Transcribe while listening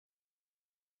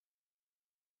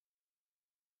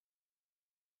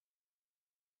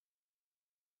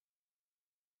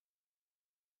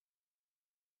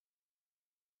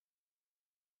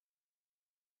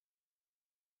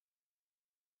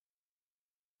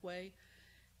way.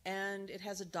 And it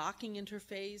has a docking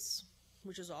interface,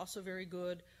 which is also very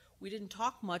good. We didn't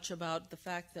talk much about the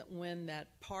fact that when that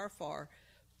PAR-FAR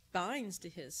binds to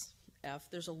his F,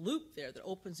 there's a loop there that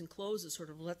opens and closes, sort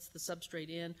of lets the substrate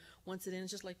in. Once it in,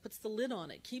 it's just like puts the lid on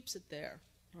it, keeps it there,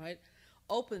 right?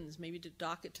 Opens, maybe to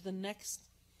dock it to the next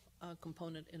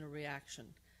component in a reaction.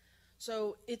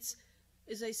 So it's,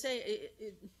 as I say,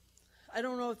 I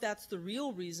don't know if that's the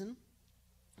real reason.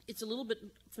 It's a little bit,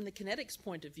 from the kinetics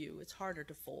point of view, it's harder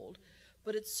to fold,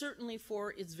 but it's certainly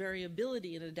for its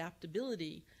variability and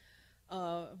adaptability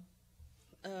a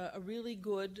really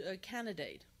good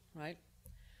candidate, right?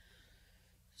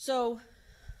 So,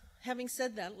 having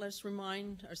said that, let's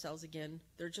remind ourselves again,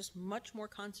 there's just much more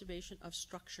conservation of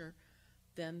structure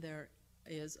than there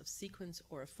is of sequence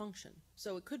or a function.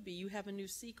 So it could be you have a new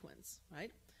sequence,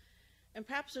 right? And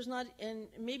perhaps there's not, and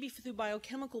maybe through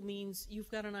biochemical means you've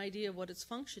got an idea of what its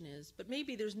function is, but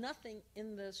maybe there's nothing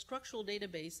in the structural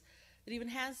database that even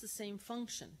has the same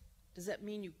function. Does that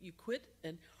mean you quit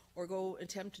or go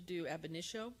attempt to do ab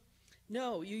initio?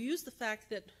 No, you use the fact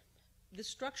that the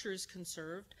structure is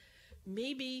conserved.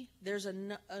 Maybe there's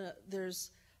a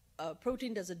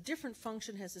protein does a different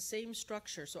function, has the same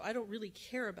structure, so I don't really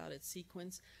care about its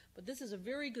sequence, but this is a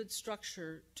very good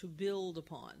structure to build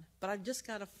upon. But I've just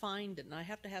got to find it, and I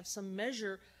have to have some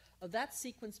measure of that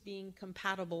sequence being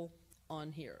compatible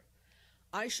on here.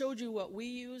 I showed you what we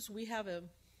use. We have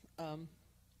an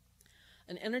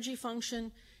energy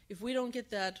function. If we don't get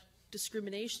that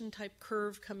discrimination type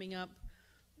curve coming up,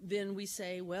 then we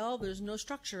say, well, there's no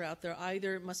structure out there.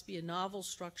 Either it must be a novel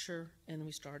structure, and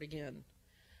we start again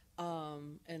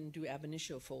and do ab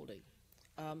initio folding.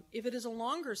 If it is a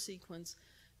longer sequence,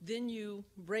 then you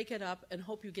break it up and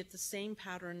hope you get the same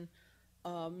pattern.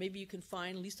 Maybe you can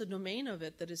find at least a domain of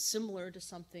it that is similar to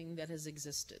something that has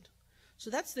existed. So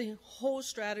that's the whole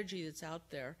strategy that's out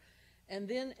there. And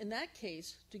then in that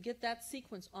case, to get that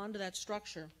sequence onto that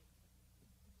structure,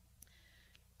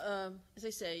 as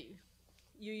I say,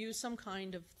 you use some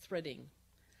kind of threading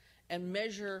and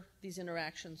measure these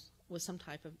interactions with some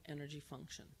type of energy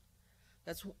function.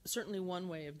 That's certainly one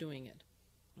way of doing it,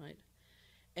 right?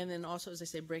 And then also, as I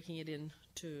say, breaking it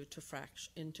into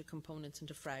components,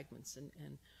 into fragments,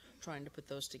 and trying to put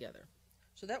those together.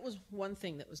 So that was one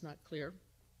thing that was not clear.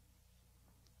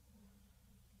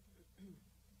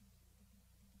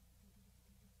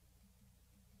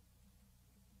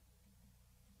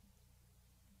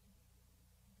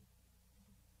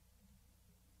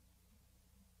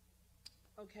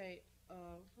 Okay,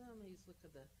 well,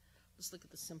 let's look at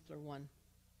the simpler one.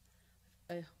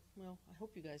 Well, I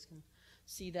hope you guys can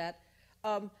see that.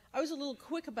 I was a little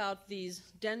quick about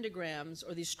these dendrograms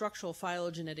or these structural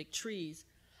phylogenetic trees.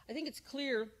 I think it's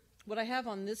clear what I have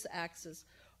on this axis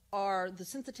are the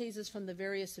synthetases from the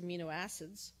various amino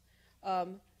acids.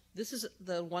 This is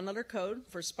the one-letter code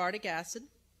for aspartic acid.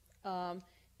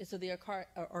 It's of the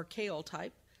archaeal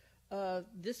type.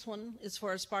 This one is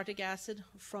for aspartic acid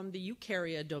from the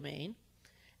eukarya domain,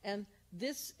 and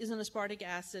this is an aspartic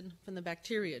acid from the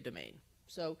bacteria domain.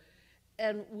 So,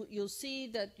 and you'll see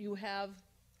that you have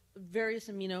various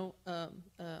amino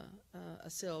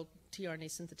acyl tRNA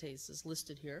synthetases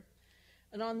listed here.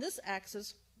 And on this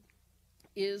axis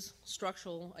is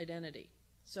structural identity.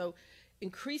 So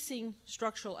increasing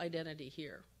structural identity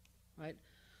here, right?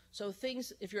 So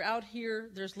things, if you're out here,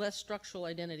 there's less structural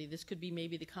identity. This could be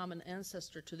maybe the common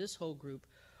ancestor to this whole group,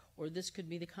 or this could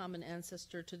be the common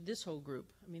ancestor to this whole group.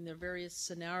 I mean, there are various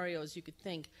scenarios you could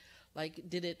think, like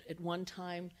did it at one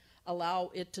time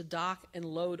allow it to dock and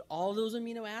load all those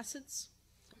amino acids?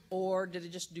 Or did it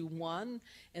just do one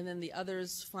and then the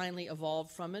others finally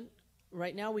evolved from it?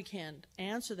 Right now we can't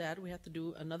answer that. We have to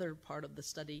do another part of the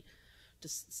study to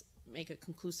make a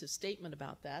conclusive statement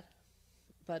about that.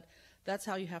 But that's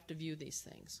how you have to view these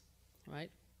things,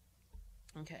 right?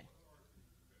 Okay.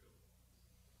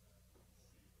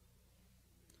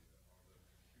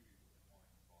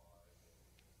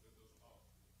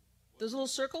 Those little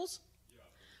circles?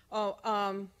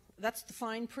 Oh, that's the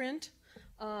fine print.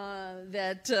 I'm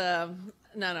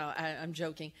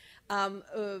joking.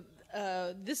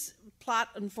 This plot,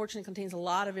 unfortunately, contains a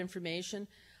lot of information.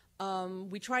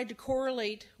 We tried to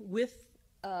correlate with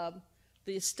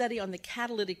the study on the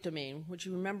catalytic domain, which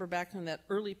you remember back on that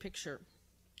early picture.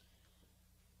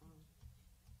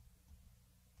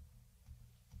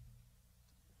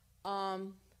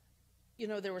 You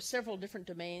know, there were several different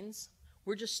domains.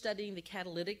 We're just studying the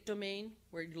catalytic domain,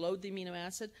 where you load the amino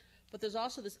acid. But there's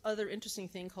also this other interesting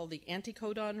thing called the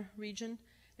anticodon region.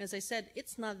 And as I said,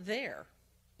 it's not there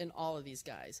in all of these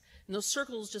guys. And those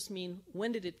circles just mean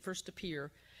when did it first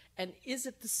appear. And is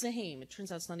it the same? It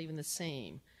turns out it's not even the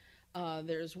same.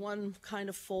 There's one kind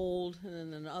of fold, and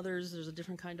then in others there's a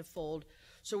different kind of fold.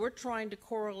 So we're trying to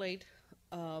correlate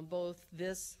both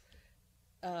this,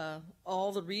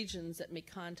 all the regions that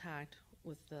make contact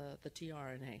with the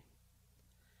tRNA,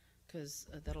 because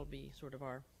that'll be sort of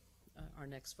our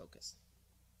next focus.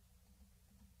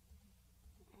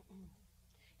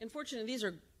 Unfortunately, these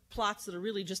are plots that are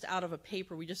really just out of a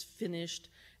paper we just finished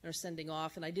and are sending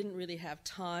off, and I didn't really have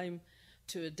time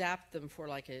to adapt them for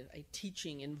like a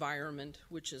teaching environment,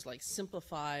 which is like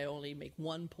simplify, only make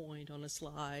 1 point on a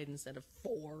slide instead of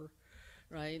 4,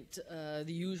 right? The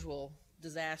usual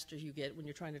disaster you get when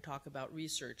you're trying to talk about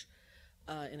research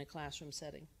in a classroom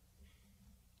setting.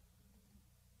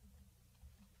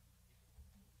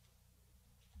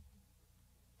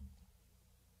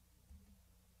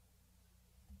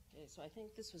 Okay, so I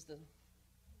think this was the...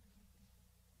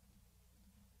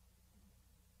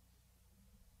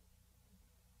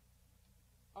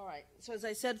 All right, so as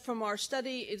I said, from our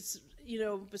study, it's,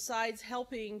 besides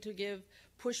helping to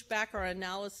push back our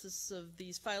analysis of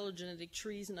these phylogenetic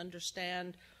trees and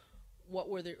understand what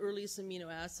were the earliest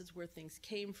amino acids, where things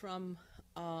came from,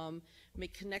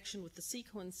 make connection with the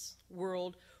sequence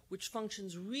world, which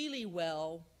functions really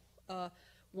well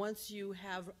once you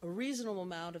have a reasonable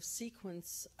amount of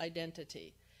sequence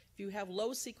identity. If you have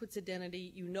low sequence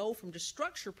identity, you know from just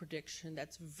structure prediction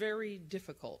that's very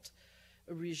difficult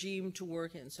a regime to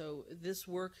work in. So this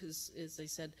work is, as I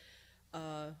said,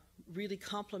 really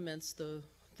complements the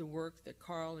work that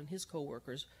Carl and his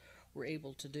co-workers were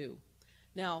able to do.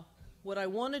 Now, what I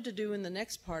wanted to do in the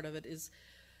next part of it is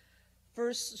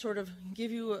first sort of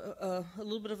give you a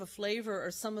little bit of a flavor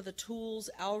or some of the tools,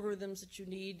 algorithms that you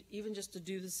need, even just to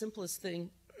do the simplest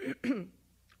thing,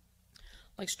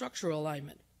 like structural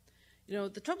alignment.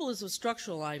 The trouble is with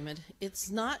structural alignment, it's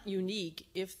not unique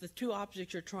if the two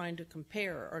objects you're trying to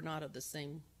compare are not of the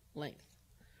same length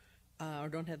or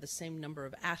don't have the same number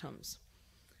of atoms.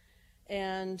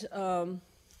 And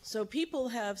so people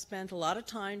have spent a lot of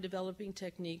time developing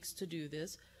techniques to do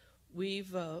this.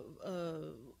 We've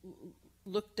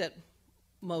looked at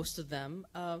most of them.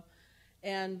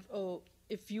 And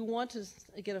if you want to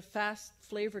get a fast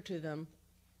flavor to them,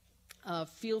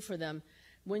 feel for them,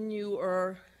 when you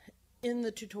are in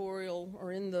the tutorial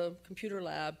or in the computer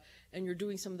lab and you're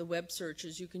doing some of the web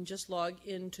searches, you can just log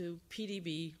into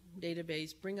PDB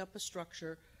database, bring up a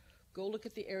structure, go look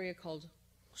at the area called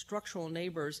structural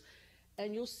neighbors,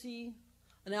 and you'll see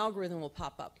an algorithm will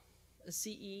pop up. A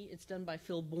CE, it's done by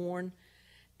Phil Bourne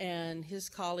and his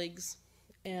colleagues,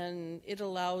 and it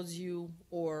allows you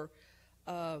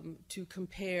to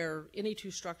compare any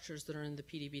two structures that are in the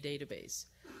PDB database.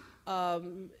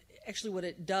 Actually, what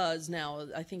it does now,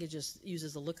 I think it just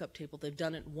uses a lookup table. They've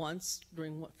done it once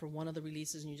for one of the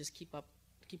releases, and you just keep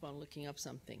on looking up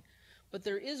something. But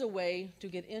there is a way to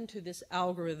get into this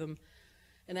algorithm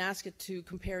and ask it to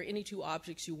compare any two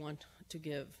objects you want to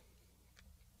give.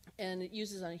 And it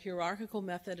uses a hierarchical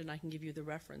method, and I can give you the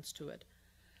reference to it.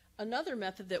 Another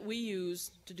method that we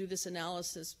use to do this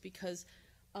analysis, because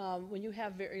when you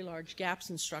have very large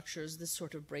gaps in structures, this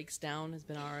sort of breaks down, has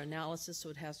been our analysis, so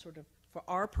it has sort of, for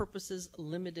our purposes, a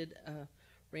limited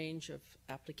range of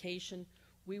application.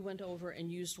 We went over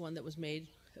and used one that was made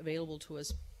available to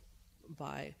us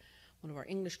by one of our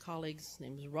English colleagues. His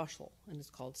name is Russell, and it's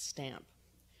called STAMP.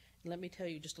 And let me tell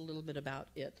you just a little bit about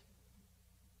it.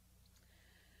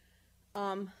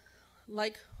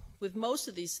 Like with most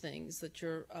of these things that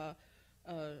you're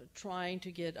trying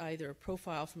to get either a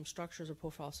profile from structures or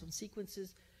profiles from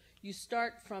sequences, you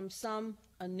start from some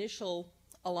initial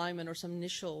alignment or some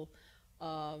initial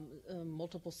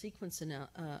multiple sequence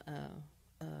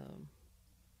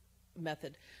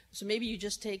method. So maybe you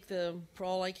just take for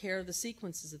all I care, the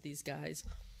sequences of these guys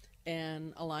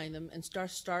and align them and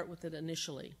start with it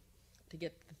initially to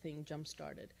get the thing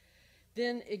jump-started.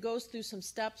 Then it goes through some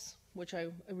steps, which I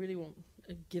really won't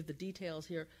give the details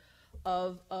here,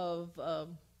 of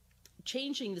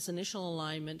changing this initial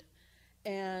alignment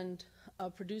and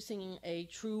producing a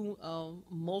true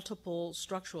multiple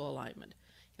structural alignment.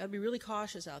 You got to be really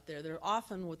cautious out there. They're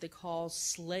often what they call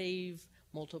slave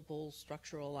multiple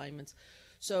structural alignments.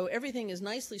 So everything is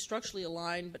nicely structurally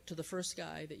aligned, but to the first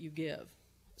guy that you give.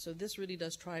 So this really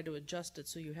does try to adjust it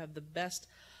so you have the best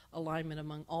alignment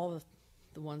among all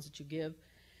the ones that you give.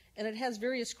 And it has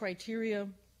various criteria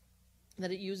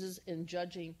that it uses in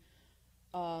judging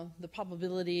the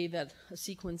probability that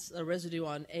a residue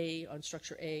on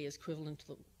structure A is equivalent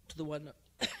to the one,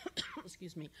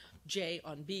 excuse me, J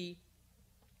on B.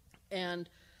 And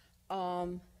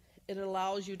it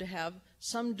allows you to have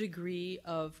some degree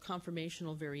of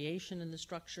conformational variation in the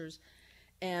structures.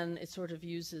 and it sort of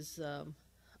uses the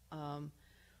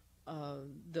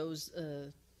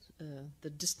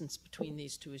distance between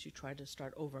these two as you try to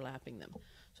start overlapping them.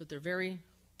 So if they're very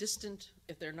distant,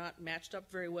 if they're not matched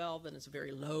up very well, then it's a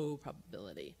very low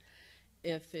probability.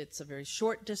 If it's a very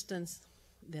short distance,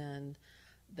 then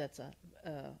that's a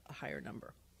higher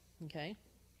number, okay?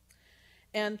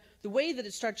 And the way that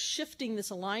it starts shifting this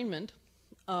alignment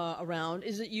around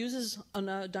is it uses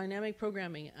a dynamic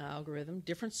programming algorithm,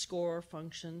 different score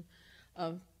function,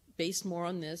 based more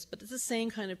on this, but it's the same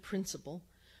kind of principle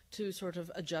to sort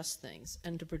of adjust things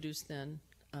and to produce then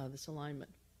this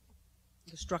alignment,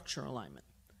 the structure alignment.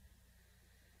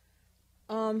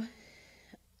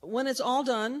 When it's all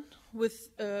done with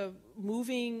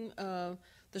moving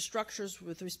the structures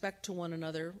with respect to one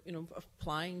another, you know,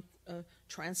 applying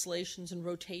translations and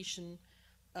rotation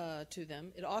to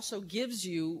them, it also gives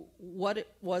you what it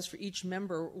was for each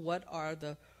member, what are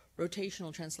the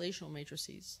rotational translational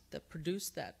matrices that produce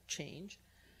that change,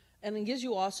 and it gives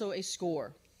you also a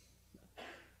score,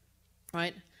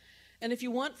 right? And if you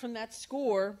want from that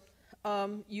score,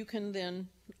 you can then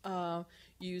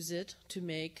use it to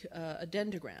make a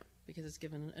dendrogram because it's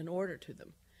given an order to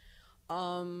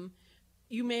them.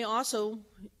 You may also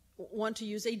want to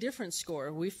use a different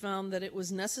score. We found that it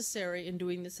was necessary in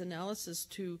doing this analysis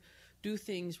to do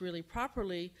things really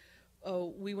properly.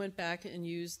 We went back and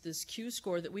used this Q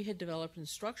score that we had developed in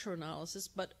structural analysis,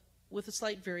 but with a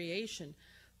slight variation.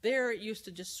 There, it used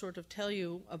to just sort of tell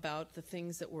you about the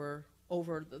things that were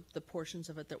over the portions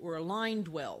of it that were aligned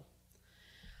well.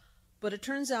 But it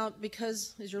turns out,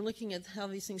 because as you're looking at how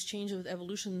these things change with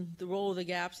evolution, the role of the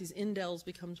gaps, these indels,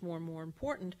 becomes more and more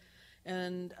important.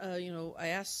 And, you know, I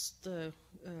asked,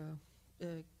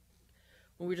 when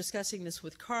we were discussing this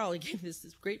with Carl, he gave this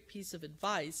great piece of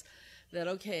advice that,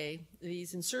 okay,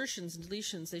 these insertions and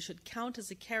deletions, they should count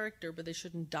as a character, but they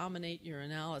shouldn't dominate your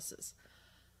analysis.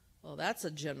 Well, that's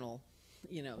a general,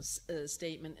 you know,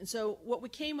 statement. And so what we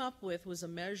came up with was a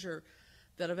measure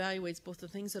that evaluates both the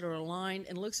things that are aligned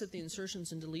and looks at the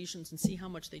insertions and deletions and see how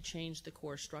much they change the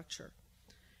core structure.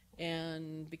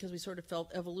 And because we sort of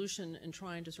felt evolution and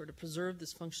trying to sort of preserve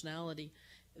this functionality,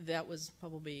 that was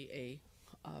probably a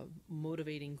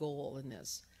motivating goal in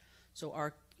this.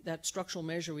 So that structural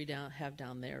measure we have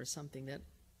down there is something that,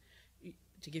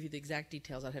 to give you the exact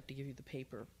details, I'd have to give you the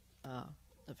paper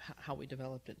of how we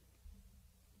developed it.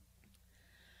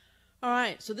 All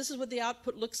right, so this is what the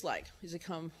output looks like. These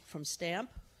come from STAMP.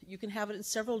 You can have it in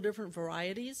several different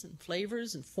varieties and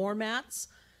flavors and formats.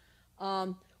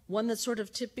 One that's sort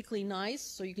of typically nice,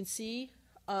 so you can see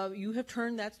you have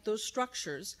turned those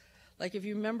structures. Like if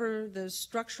you remember the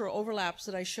structural overlaps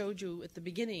that I showed you at the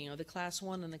beginning of the class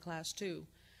 1 and the class 2,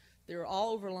 they're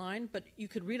all overlined, but you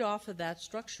could read off of that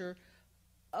structure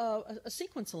a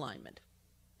sequence alignment.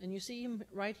 And you see them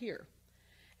right here.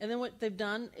 And then what they've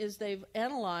done is they've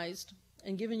analyzed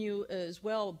and given you as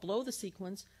well, below the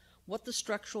sequence, what the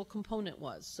structural component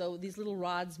was. So these little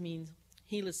rods mean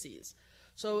helices.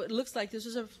 So it looks like this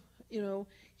is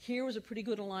here was a pretty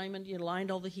good alignment. You aligned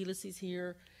all the helices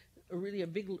here, really a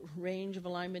big range of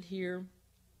alignment here.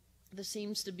 There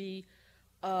seems to be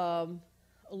a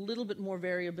little bit more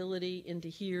variability into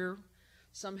here.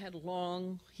 Some had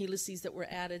long helices that were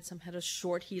added. Some had a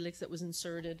short helix that was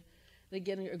inserted. They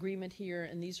get an agreement here,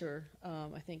 and these are,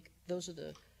 I think, those are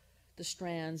the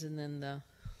strands, and then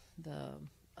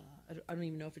I don't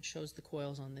even know if it shows the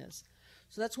coils on this.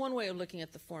 So that's one way of looking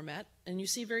at the format, and you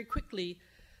see very quickly,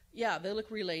 yeah, they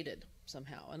look related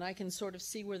somehow, and I can sort of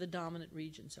see where the dominant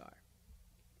regions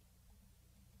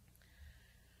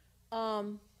are.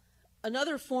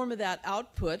 Another form of that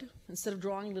output, instead of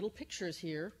drawing little pictures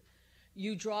here,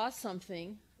 you draw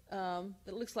something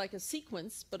that looks like a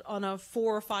sequence, but on a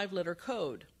 4 or 5 letter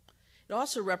code. It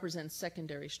also represents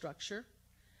secondary structure.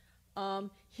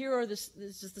 Here this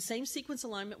is the same sequence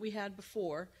alignment we had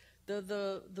before.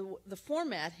 The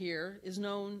format here is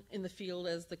known in the field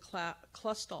as the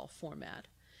Clustall format.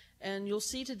 And you'll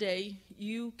see today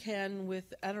you can,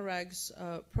 with Anurag's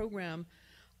program,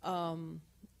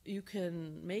 you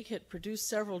can make it produce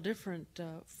several different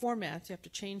formats. You have to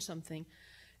change something.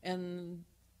 And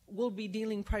we'll be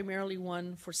dealing primarily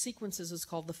one for sequences. It's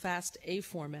called the FASTA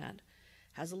format.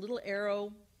 Has a little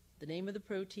arrow, the name of the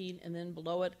protein, and then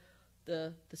below it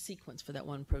the sequence for that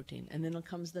one protein. And then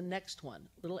comes the next one,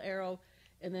 little arrow,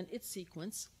 and then its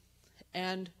sequence.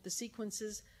 And the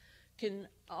sequences can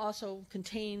also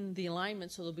contain the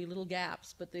alignment, so there'll be little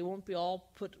gaps, but they won't be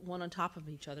all put one on top of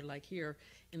each other like here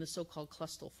in the so-called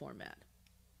Clustall format,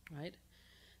 right?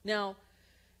 Now,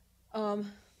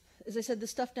 as I said, the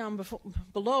stuff down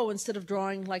below, instead of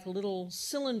drawing like a little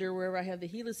cylinder wherever I have the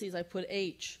helices, I put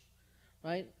H,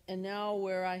 right? And now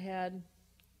where I had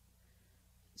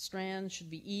strands should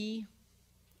be E,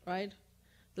 right?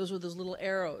 Those were those little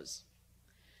arrows.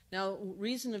 Now,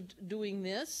 reason of doing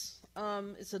this,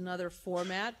 it's another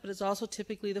format, but it's also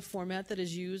typically the format that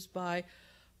is used by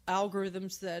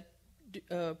algorithms that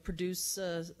produce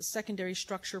secondary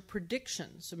structure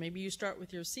prediction. So maybe you start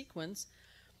with your sequence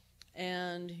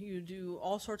and you do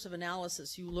all sorts of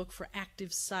analysis. You look for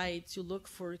active sites, you look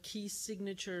for key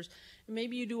signatures, and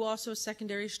maybe you do also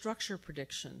secondary structure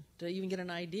prediction to even get an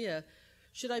idea.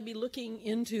 Should I be looking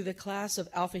into the class of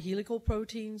alpha helical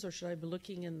proteins, or should I be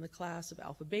looking in the class of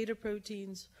alpha beta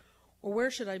proteins, or where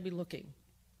should I be looking?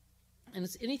 And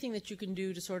it's anything that you can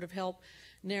do to sort of help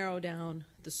narrow down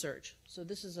the search. So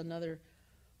this is another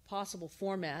possible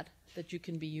format that you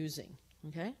can be using,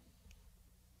 okay?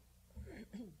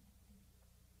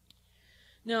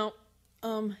 Now,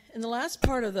 in the last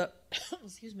part of the,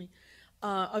 excuse me,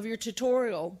 of your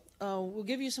tutorial, we'll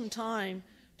give you some time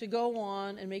to go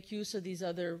on and make use of these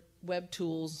other web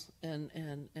tools and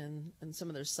some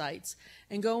of their sites,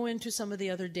 and go into some of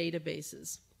the other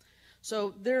databases.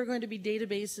 So there are going to be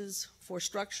databases for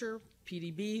structure,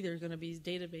 PDB. There are going to be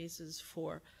databases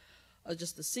for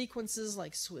just the sequences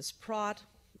like Swiss Prot,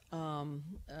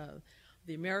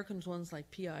 the American ones like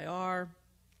PIR.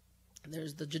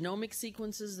 There's the genomic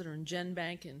sequences that are in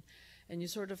GenBank, and you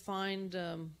sort of find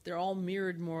they're all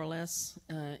mirrored more or less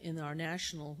in our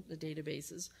national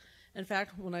databases. In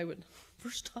fact, when I would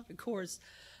first taught a course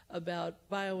about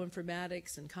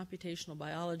bioinformatics and computational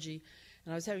biology,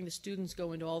 and I was having the students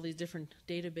go into all these different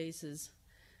databases,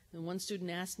 and one student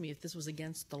asked me if this was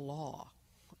against the law.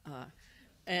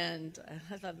 And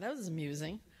I thought that was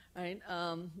amusing. Right?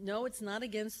 No, it's not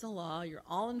against the law. You're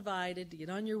all invited to get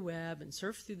on your web and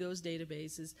surf through those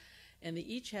databases, and they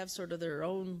each have sort of their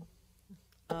own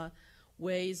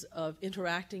ways of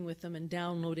interacting with them and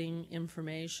downloading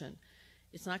information.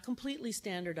 It's not completely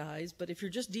standardized, but if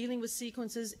you're just dealing with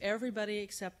sequences, everybody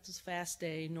accepts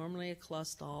FASTA, normally a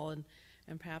Clustal, and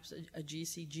perhaps a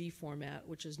GCG format,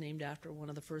 which is named after one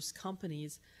of the first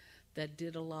companies that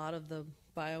did a lot of the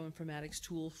bioinformatics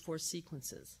tool for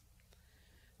sequences.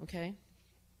 Okay?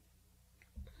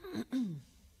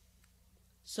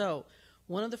 So,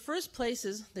 one of the first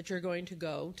places that you're going to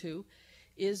go to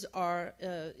is our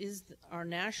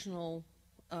National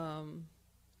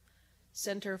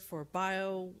Center for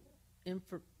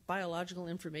Biological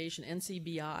Information,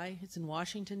 NCBI. It's in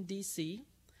Washington, D.C.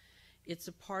 It's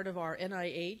a part of our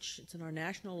NIH. It's in our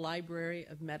National Library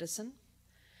of Medicine.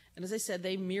 And as I said,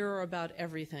 they mirror about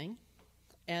everything.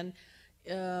 And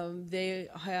they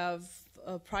have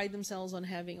pride themselves on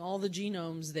having all the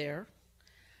genomes there.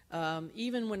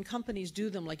 Even when companies do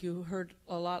them, like you heard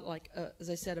a lot, like as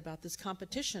I said, about this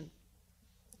competition,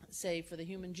 say for the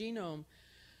human genome,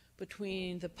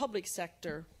 between the public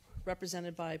sector,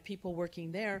 represented by people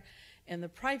working there, and the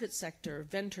private sector,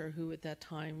 Venture, who at that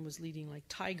time was leading like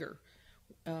Tiger.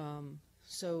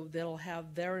 So they'll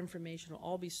have their information will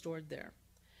all be stored there.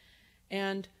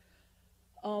 And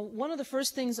one of the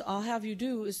first things I'll have you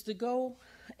do is to go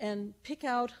and pick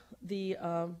out the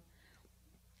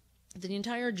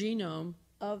entire genome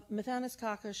of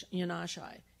Methanococcus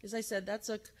ionaceae. As I said, that's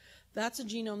a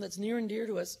genome that's near and dear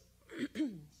to us.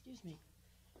 Excuse me.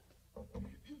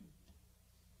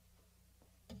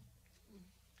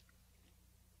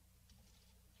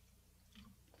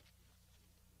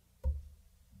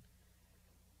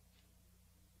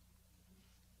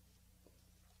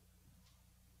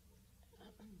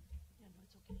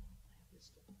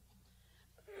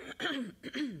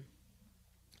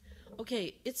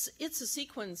 Okay, it's a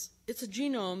sequence, it's a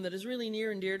genome that is really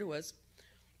near and dear to us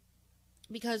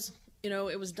because, you know,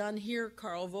 it was done here.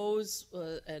 Carl Vos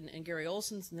and Gary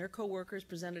Olsons and their co-workers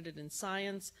presented it in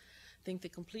Science. I think the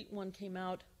complete one came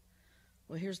out,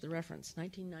 well, here's the reference,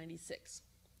 1996.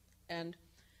 And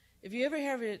if you ever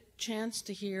have a chance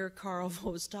to hear Carl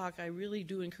Vos talk, I really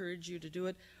do encourage you to do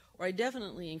it, or I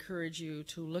definitely encourage you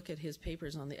to look at his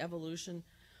papers on the evolution,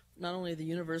 not only the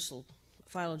universal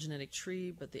phylogenetic tree,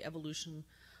 but the evolution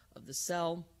of the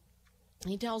cell.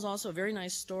 He tells also a very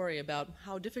nice story about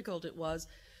how difficult it was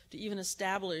to even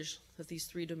establish that these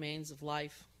three domains of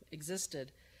life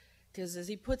existed. Because as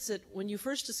he puts it, when you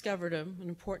first discovered an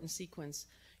important sequence,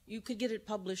 you could get it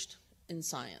published in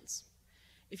Science.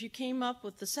 If you came up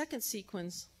with the second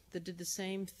sequence that did the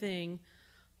same thing,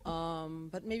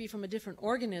 but maybe from a different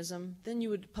organism, then you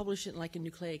would publish it like in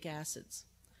nucleic acids.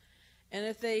 And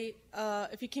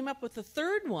if you came up with the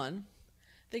third one,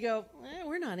 they go,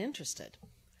 we're not interested,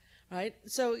 right?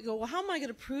 So you go, well, how am I going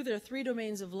to prove there are three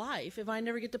domains of life if I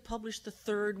never get to publish the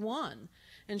third one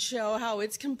and show how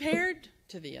it's compared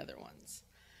to the other ones?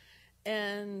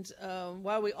 And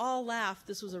while we all laughed,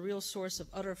 this was a real source of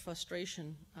utter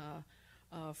frustration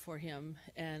for him,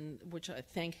 and which I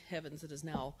thank heavens it is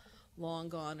now long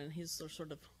gone, and his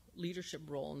sort of leadership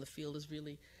role in the field is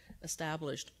really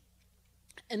established.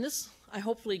 And this, I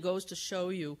hopefully, goes to show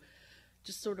you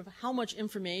just sort of how much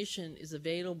information is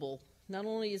available. Not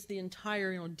only is the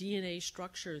entire DNA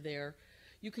structure there,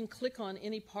 you can click on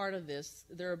any part of this.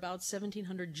 There are about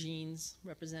 1,700 genes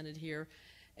represented here,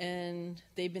 and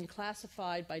they've been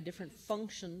classified by different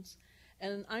functions.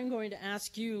 And I'm going to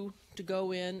ask you to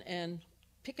go in and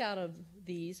pick out of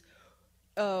these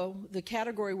the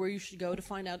category where you should go to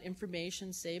find out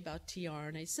information, say, about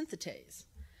tRNA synthetase.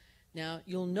 Now,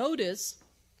 you'll notice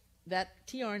that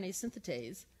tRNA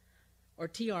synthetase, or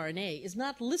tRNA, is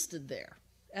not listed there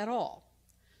at all.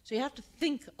 So you have to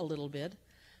think a little bit,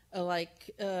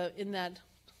 like in that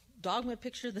dogma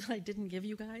picture that I didn't give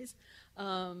you guys,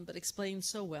 but explained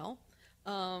so well,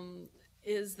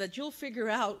 is that you'll figure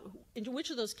out into which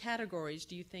of those categories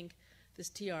do you think this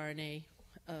tRNA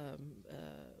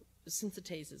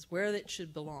synthetases, where it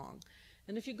should belong.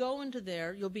 And if you go into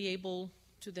there, you'll be able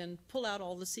to then pull out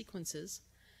all the sequences.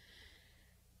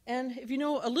 And if you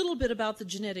know a little bit about the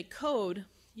genetic code,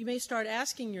 you may start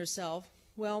asking yourself,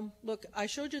 well, look, I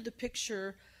showed you the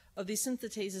picture of these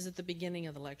synthetases at the beginning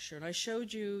of the lecture, and I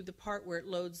showed you the part where it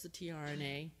loads the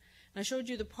tRNA, and I showed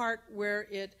you the part where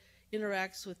it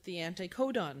interacts with the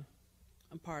anticodon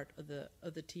part of the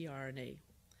tRNA.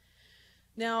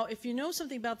 Now, if you know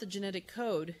something about the genetic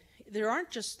code, there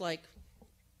aren't just like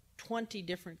 20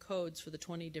 different codes for the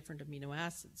 20 different amino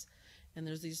acids, and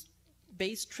there's these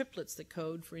base triplets that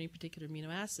code for any particular amino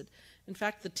acid. In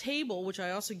fact, the table, which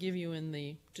I also give you in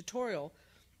the tutorial,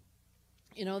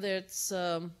 you know, it's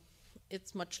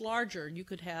much larger. You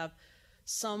could have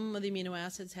some of the amino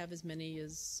acids have as many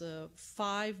as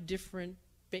 5 different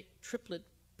triplet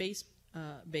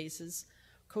bases,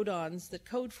 codons that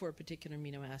code for a particular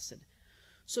amino acid.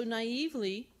 So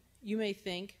naively, you may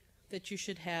think that you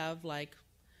should have like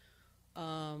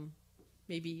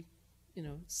maybe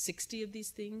 60 of these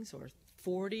things, or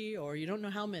 40, or you don't know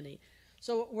how many.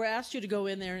 So we're asked you to go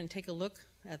in there and take a look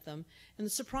at them. And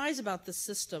the surprise about the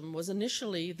system was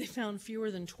initially they found fewer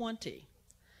than 20.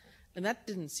 And that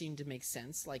didn't seem to make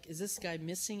sense. Like, is this guy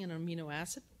missing an amino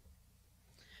acid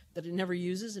that it never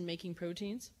uses in making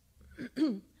proteins?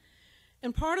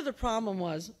 And part of the problem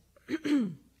was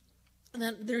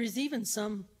that there is even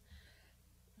some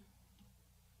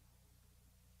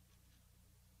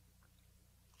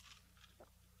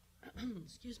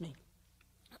excuse me,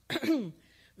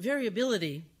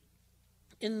 variability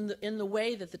in the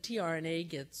way that the tRNA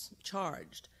gets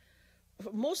charged.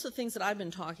 Most of the things that I've been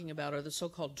talking about are the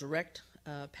so-called direct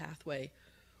pathway,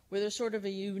 where there's sort of a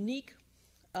unique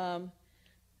tRNA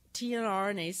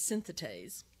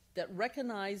synthetase that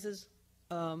recognizes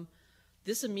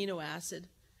this amino acid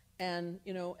and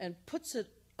puts it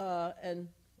and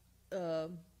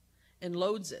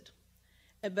loads it.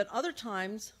 But other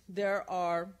times there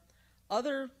are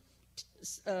other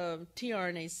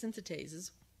tRNA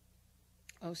synthetases.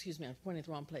 Oh, excuse me, I'm pointing at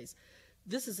the wrong place.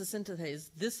 This is a synthetase.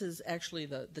 This is actually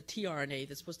the tRNA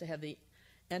that's supposed to have the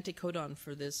anticodon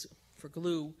for this, for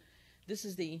glue. This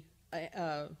is the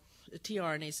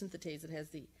tRNA synthetase that has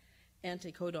the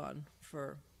anticodon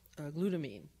for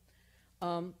glutamine.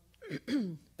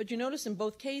 But you notice in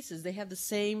both cases they have the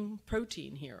same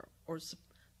protein here, or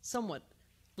somewhat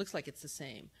looks like it's the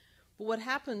same. But what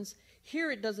happens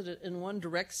here, it does it in one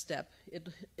direct step.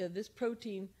 This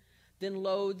protein then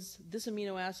loads this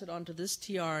amino acid onto this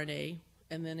tRNA,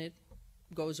 and then it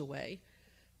goes away.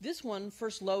 This one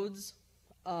first loads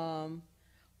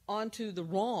onto the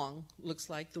wrong, looks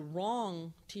like the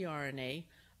wrong tRNA,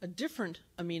 a different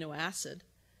amino acid,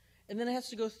 and then it has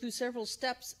to go through several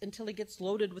steps until it gets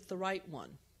loaded with the right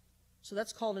one. So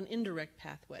that's called an indirect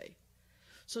pathway.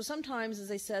 So sometimes,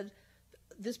 as I said,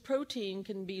 this protein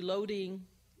can be loading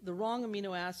the wrong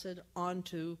amino acid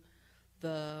onto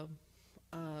the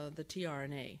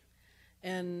tRNA.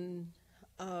 And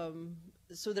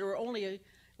so there were only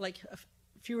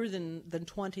fewer than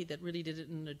 20 that really did it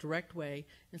in a direct way,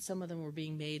 and some of them were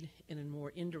being made in a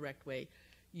more indirect way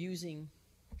using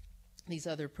these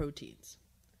other proteins.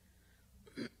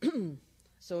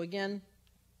 So again,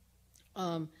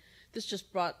 this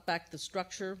just brought back the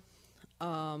structure,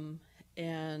 and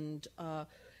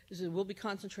we'll be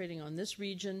concentrating on this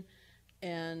region,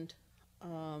 and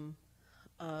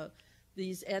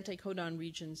these anticodon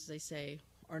regions, they say,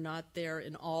 are not there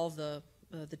in all the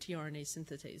tRNA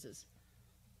synthetases.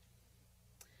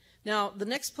 Now, the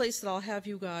next place that I'll have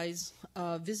you guys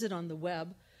visit on the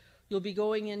web, you'll be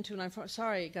going into, and I'm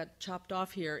sorry it got chopped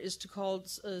off here, is called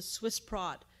Swiss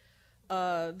Prot.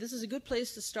 This is a good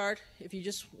place to start if you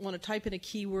just want to type in a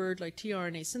keyword like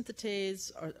tRNA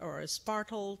synthetase or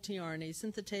aspartyl tRNA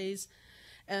synthetase,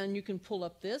 and you can pull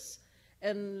up this,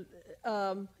 and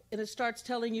it starts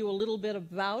telling you a little bit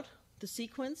about the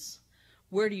sequence.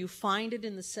 Where do you find it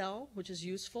in the cell, which is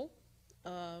useful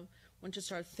once you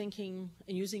start thinking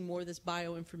and using more of this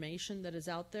bioinformation that is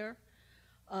out there.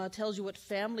 Tells you what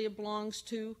family it belongs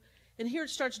to. And here it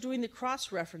starts doing the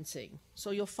cross-referencing.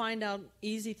 So you'll find out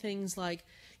easy things like,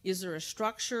 is there a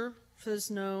structure for this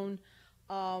known?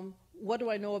 What do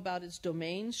I know about its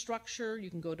domain structure? You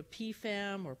can go to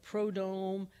PFAM or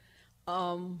Prodome.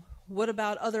 What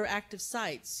about other active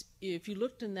sites? If you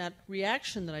looked in that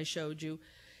reaction that I showed you,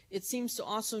 it seems to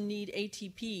also need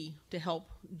ATP to help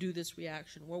do this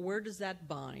reaction. Well, where does that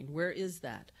bind? Where is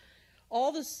that?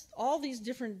 All these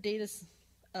different databases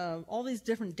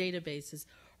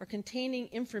are containing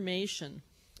information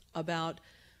about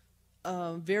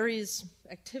various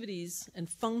activities and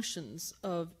functions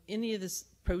of any of the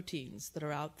proteins that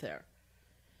are out there.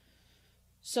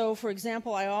 So, for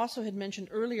example, I also had mentioned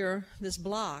earlier this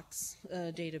blocks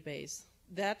database.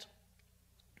 That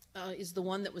is the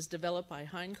one that was developed by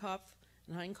Heinkopf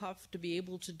to be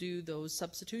able to do those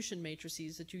substitution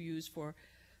matrices that you use for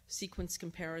sequence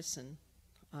comparison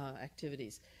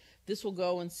activities. This will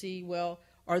go and see, well,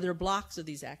 are there blocks of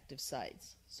these active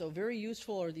sites? So very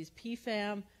useful are these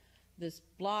PFAM, this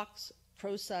blocks,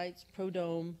 prosites,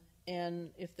 Prodome,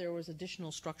 and if there was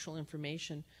additional structural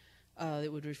information,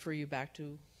 it would refer you back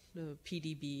to the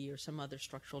PDB or some other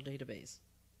structural database.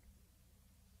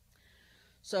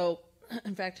 So,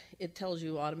 in fact, it tells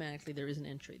you automatically there is an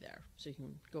entry there, so you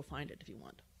can go find it if you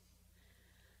want.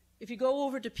 If you go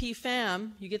over to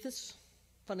PFAM, you get this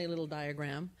funny little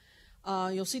diagram.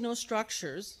 You'll see no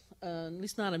structures, at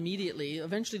least not immediately.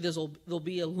 Eventually there'll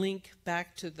be a link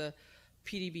back to the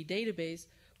PDB database,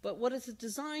 but what it's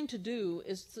designed to do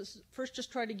is to first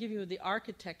just try to give you the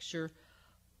architecture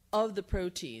of the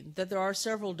protein, that there are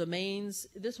several domains.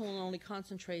 This one only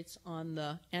concentrates on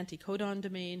the anticodon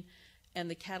domain and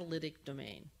the catalytic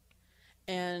domain.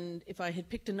 And if I had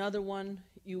picked another one,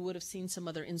 you would have seen some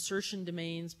other insertion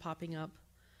domains popping up.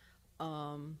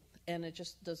 And it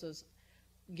just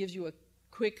gives you a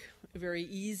quick, very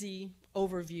easy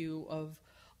overview of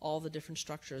all the different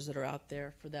structures that are out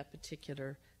there for that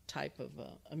particular type of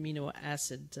amino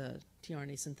acid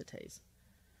tRNA synthetase.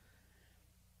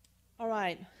 All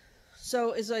right,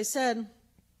 so as I said,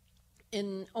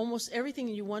 in almost everything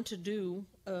you want to do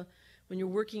when you're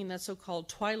working in that so-called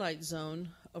twilight zone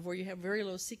of where you have very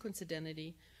low sequence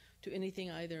identity to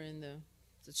anything either in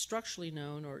that's structurally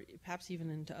known or perhaps even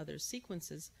into other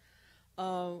sequences,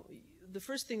 the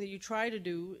first thing that you try to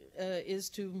do is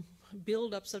to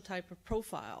build up some type of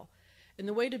profile. And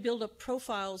the way to build up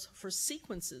profiles for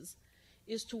sequences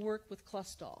is to work with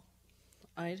Clustal,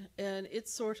 right? And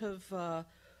it's sort of,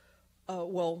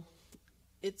 well,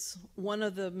 it's one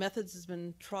of the methods that's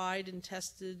been tried and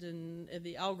tested, and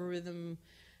the algorithm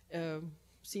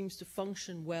seems to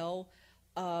function well.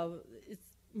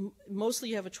 Mostly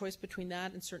you have a choice between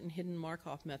that and certain hidden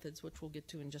Markov methods, which we'll get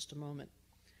to in just a moment.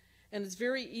 And it's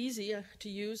very easy to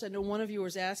use. I know one of you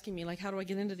was asking me, like, how do I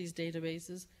get into these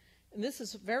databases? And this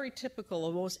is very typical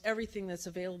of almost everything that's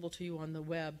available to you on the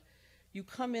web. You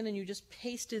come in and you just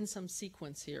paste in some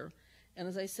sequence here. And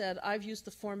as I said, I've used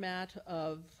the format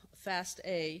of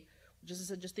FASTA, which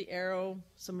is just the arrow,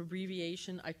 some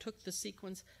abbreviation. I took the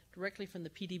sequence directly from the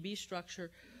PDB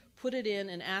structure, put it in,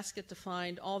 and asked it to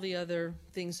find all the other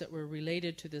things that were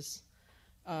related to this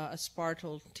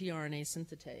aspartyl tRNA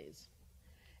synthetase.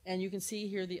 And you can see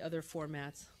here the other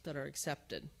formats that are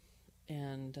accepted.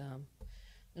 And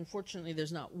unfortunately,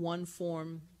 there's not one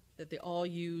form that they all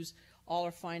use. All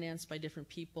are financed by different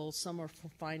people. Some are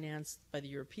financed by the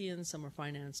Europeans, some are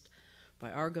financed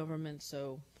by our government,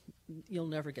 so you'll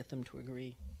never get them to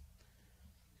agree.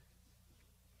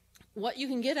 What you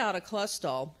can get out of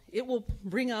Clustal, it will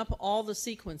bring up all the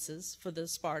sequences for the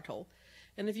aspartyl.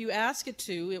 And if you ask it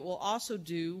to, it will also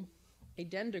do a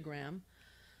dendrogram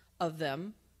of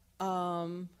them,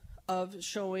 of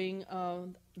showing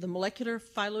the molecular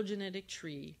phylogenetic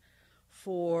tree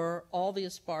for all the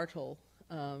aspartyl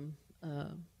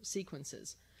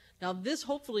sequences. Now this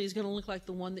hopefully is going to look like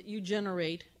the one that you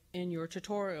generate in your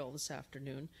tutorial this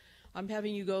afternoon. I'm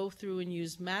having you go through and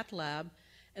use MATLAB,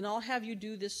 and I'll have you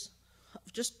do this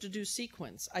just to do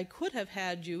sequence. I could have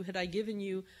had you, had I given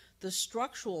you the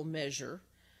structural measure,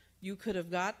 you could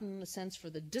have gotten a sense for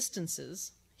the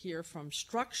distances here from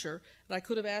structure, and I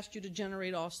could have asked you to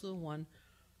generate also the one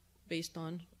based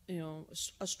on, you know,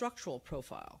 a structural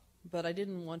profile. but I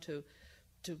didn't want to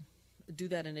do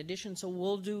that in addition. So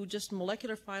we'll do just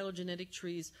molecular phylogenetic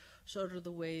trees, sort of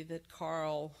the way that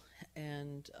Carl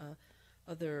and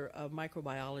other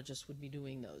microbiologists would be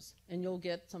doing those. And you'll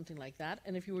get something like that.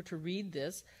 And if you were to read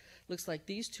this, looks like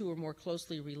these two are more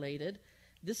closely related.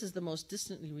 This is the most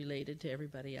distantly related to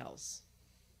everybody else.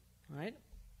 All right?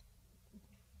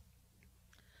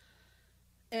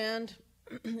 And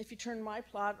if you turn my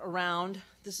plot around,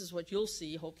 this is what you'll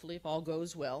see, hopefully, if all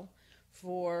goes well,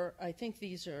 for, I think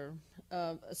these are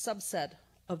a subset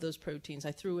of those proteins.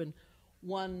 I threw in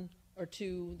one or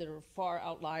two that are far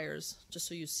outliers, just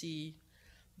so you see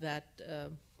that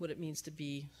what it means to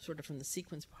be sort of from the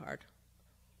sequence part,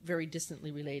 very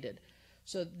distantly related.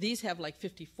 So these have like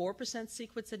 54%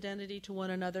 sequence identity to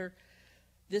one another.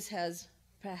 This has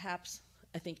perhaps,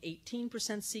 I think,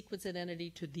 18% sequence identity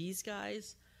to these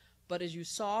guys. But as you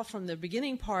saw from the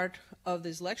beginning part of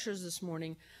these lectures this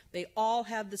morning, they all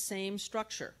have the same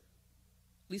structure.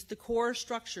 At least the core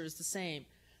structure is the same.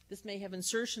 This may have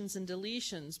insertions and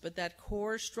deletions, but that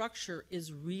core structure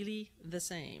is really the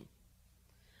same.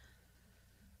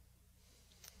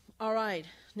 All right,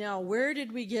 now where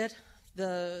did we get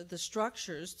the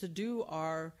structures to do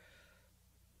our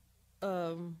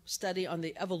study on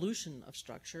the evolution of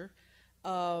structure?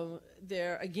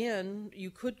 There, again,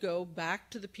 you could go back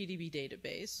to the PDB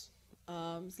database.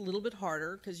 It's a little bit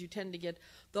harder because you tend to get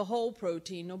the whole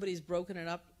protein. Nobody's broken it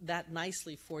up that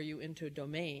nicely for you into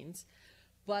domains.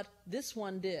 But this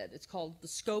one did. It's called the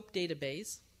SCOPE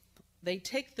database. They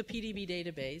take the PDB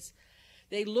database,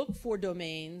 they look for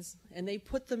domains, and they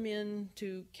put them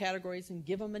into categories and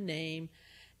give them a name,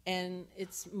 and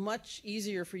it's much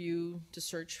easier for you to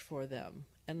search for them.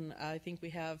 And I think we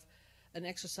have an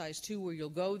exercise too where you'll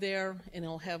go there and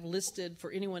it'll have listed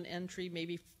for any one entry,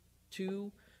 maybe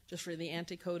 2 just for the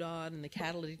anticodon and the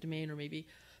catalytic domain, or maybe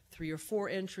 3 or 4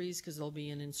 entries because there'll be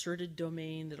an inserted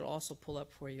domain that'll also pull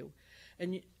up for you.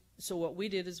 And so what we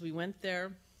did is we went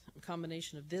there, a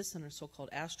combination of this and our so-called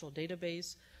Astral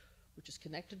database, which is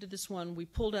connected to this one. We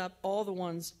pulled up all the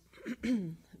ones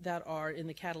that are in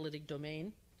the catalytic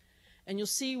domain. And you'll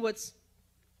see what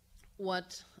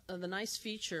the nice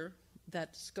feature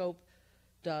that SCOPE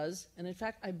does. And in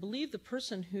fact, I believe the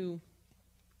person who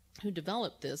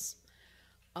developed this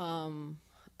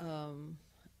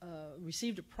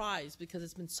received a prize because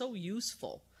it's been so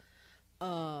useful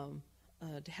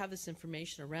to have this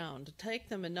information around, to take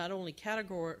them and not only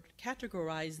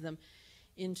categorize them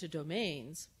into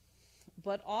domains,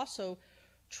 but also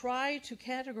try to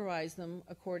categorize them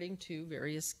according to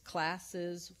various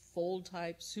classes, fold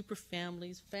types,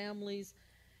 superfamilies, families,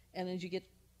 and as you get,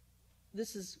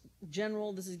 this is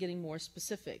general, this is getting more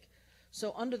specific.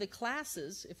 So under the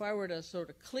classes, if I were to sort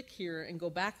of click here and go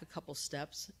back a couple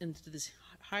steps into this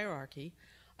hierarchy,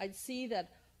 I'd see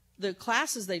that the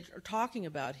classes they are talking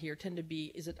about here tend to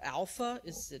be, is it alpha,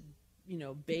 is it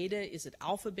beta, is it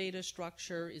alpha-beta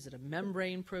structure, is it a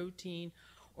membrane protein,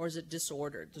 or is it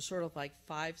disordered? There's sort of like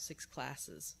 5, 6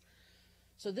 classes.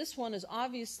 So this one is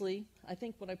obviously, I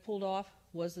think what I pulled off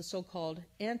was the so-called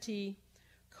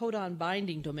anti-codon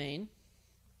binding domain.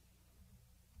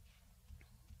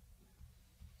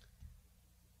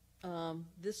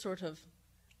 This sort of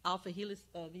alpha helix,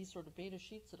 these sort of beta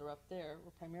sheets that are up there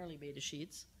were primarily beta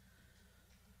sheets.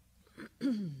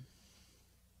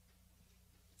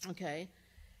 Okay,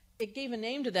 it gave a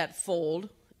name to that fold.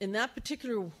 In that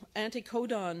particular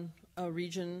anticodon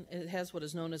region, it has what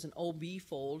is known as an OB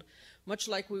fold, much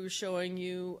like we were showing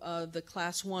you the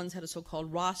class 1s had a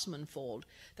so-called Rossmann fold.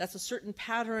 That's a certain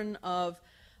pattern of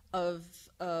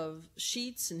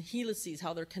sheets and helices,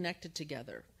 how they're connected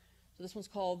together. So this one's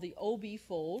called the OB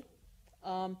fold.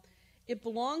 It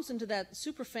belongs into that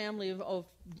superfamily of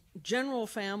general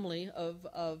family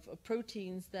of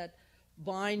proteins that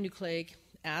bind nucleic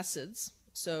acids.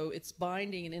 So it's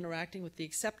binding and interacting with the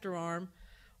acceptor arm,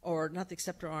 or not the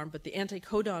acceptor arm, but the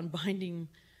anticodon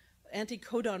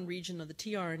region of the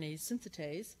tRNA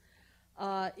synthetase.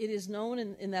 It is known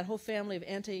in that whole family of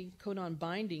anticodon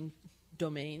binding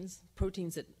domains,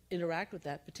 proteins that interact with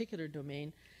that particular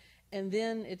domain, and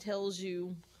then it tells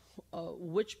you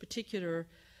which particular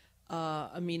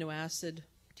amino acid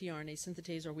tRNA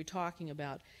synthetase are we talking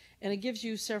about. And it gives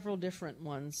you several different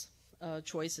ones,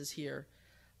 choices here.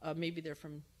 Maybe they're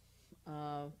from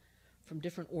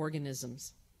different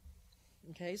organisms.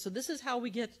 Okay, so this is how we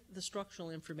get the structural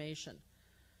information.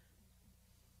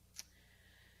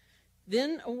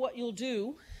 Then what you'll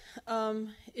do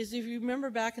is, if you remember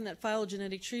back in that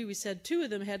phylogenetic tree, we said 2 of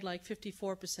them had like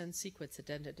 54% sequence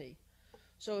identity.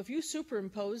 So if you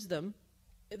superimpose them,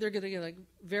 they're going to get like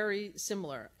very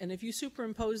similar. And if you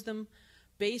superimpose them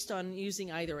based on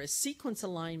using either a sequence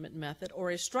alignment method or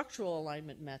a structural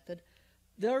alignment method,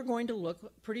 they're going to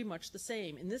look pretty much the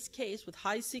same. In this case, with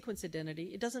high sequence identity,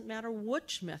 it doesn't matter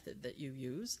which method that you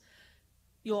use,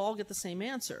 you'll all get the same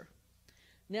answer.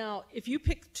 Now, if you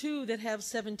pick two that have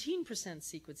 17%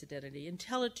 sequence identity and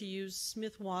tell it to use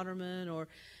Smith-Waterman or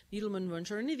Needleman-Wunsch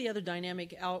or any of the other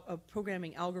dynamic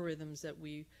programming algorithms that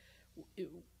we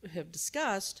have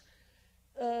discussed,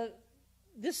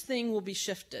 this thing will be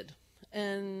shifted.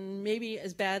 And maybe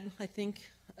as bad, I think,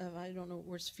 I don't know,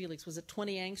 where's Felix? Was it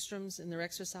 20 angstroms in their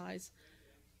exercise?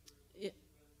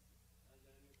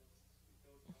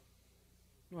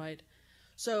 Right.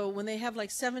 So when they have like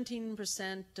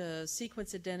 17%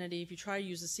 sequence identity, if you try to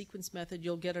use a sequence method,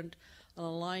 you'll get an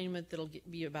alignment that'll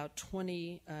be about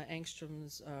 20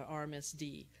 angstroms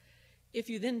RMSD. If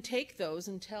you then take those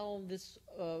and tell this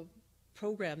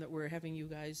program that we're having you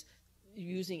guys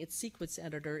using its sequence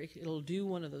editor, it'll do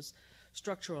one of those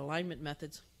structural alignment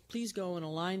methods. Please go and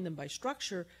align them by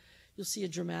structure. You'll see a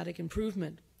dramatic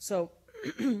improvement. So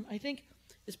I think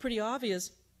it's pretty obvious.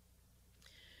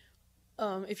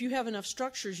 If you have enough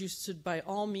structures, you should, by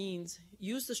all means,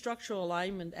 use the structural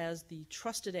alignment as the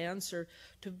trusted answer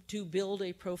to build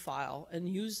a profile, and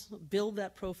build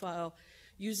that profile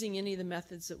using any of the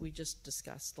methods that we just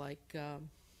discussed, like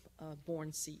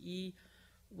Born CE,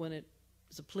 when it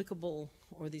is applicable,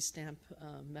 or these stamp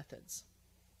methods.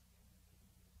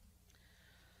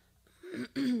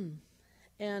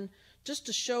 And just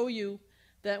to show you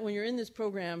that when you're in this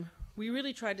program, we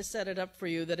really tried to set it up for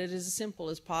you that it is as simple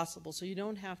as possible, so you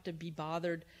don't have to be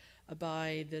bothered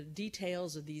by the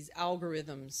details of these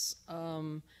algorithms.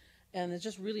 And it's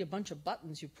just really a bunch of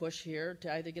buttons you push here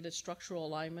to either get a structural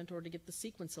alignment or to get the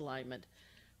sequence alignment.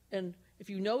 And if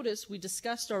you notice, we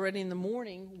discussed already in the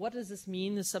morning, what does this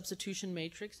mean, the substitution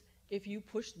matrix? If you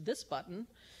push this button,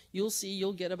 you'll see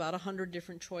you'll get about 100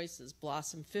 different choices.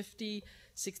 Blossom 50,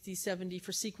 60, 70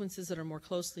 for sequences that are more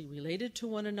closely related to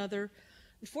one another.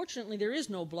 Unfortunately, there is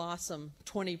no Blossom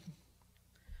 20%,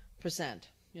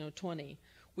 20,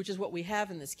 which is what we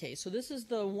have in this case. So this is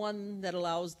the one that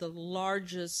allows the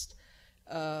largest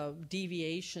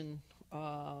deviation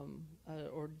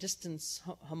or distance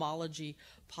homology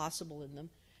possible in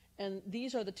them. And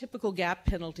these are the typical gap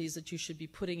penalties that you should be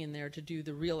putting in there to do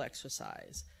the real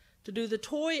exercise. To do the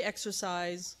toy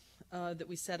exercise that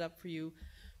we set up for you,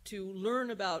 to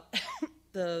learn about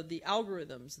the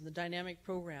algorithms and the dynamic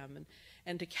program,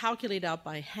 and to calculate out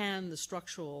by hand the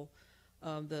structural,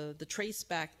 the trace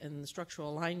back and the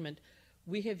structural alignment,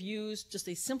 we have used just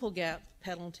a simple gap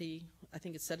penalty. I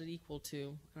think it's set it equal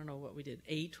to, I don't know what we did,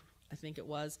 8, I think it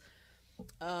was,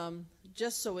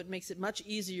 just so it makes it much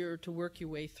easier to work your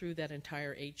way through that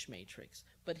entire H matrix.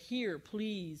 But here,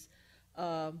 please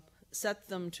set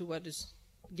them to what is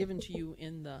given to you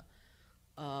in the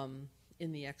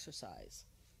exercise.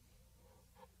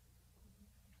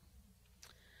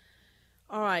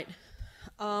 All right.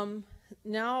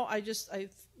 Now I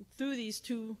threw these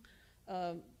two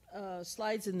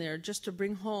slides in there just to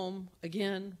bring home,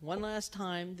 again, one last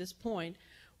time, this point.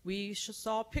 We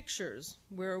saw pictures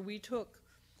where we took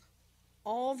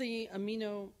all the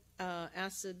amino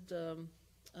acyl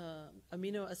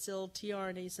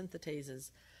tRNA synthetases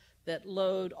that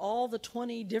load all the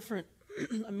 20 different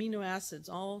amino acids,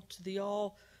 all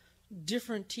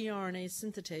different tRNA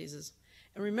synthetases.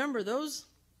 And remember, those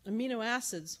amino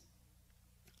acids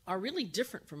are really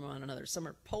different from one another. Some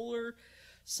are polar,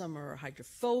 some are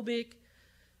hydrophobic,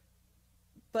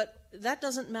 but that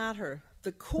doesn't matter.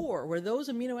 The core, where those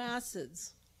amino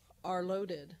acids are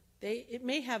loaded, it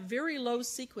may have very low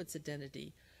sequence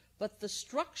identity, but the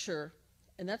structure,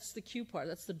 and that's the Q part,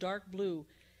 that's the dark blue,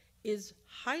 is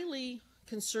highly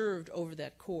conserved over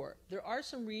that core. There are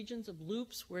some regions of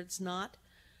loops where it's not,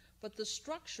 but the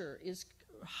structure is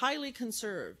highly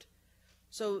conserved.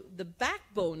 So the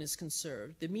backbone is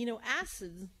conserved. The amino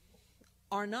acids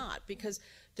are not, because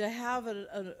to have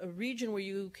a region where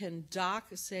you can dock,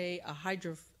 say,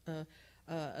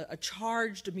 a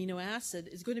charged amino acid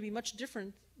is going to be much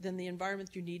different than the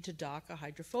environment you need to dock a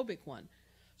hydrophobic one.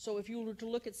 So if you were to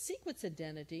look at sequence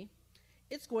identity,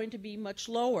 it's going to be much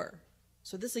lower.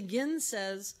 So this again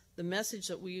says the message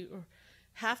that we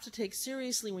have to take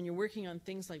seriously when you're working on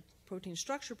things like protein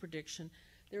structure prediction.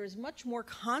 There is much more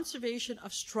conservation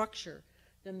of structure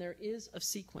than there is of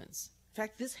sequence. In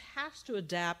fact, this has to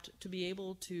adapt to be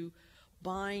able to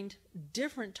bind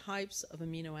different types of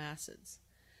amino acids.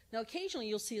 Now, occasionally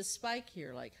you'll see a spike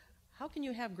here, like, how can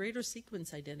you have greater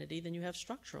sequence identity than you have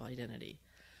structural identity?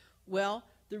 Well,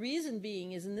 the reason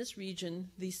being is in this region,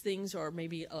 these things are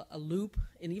maybe a loop,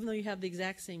 and even though you have the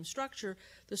exact same structure,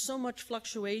 there's so much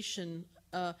fluctuation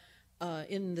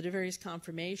in the various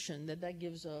conformation, that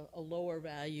gives a lower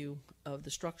value of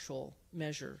the structural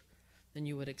measure than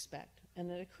you would expect. And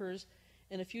it occurs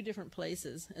in a few different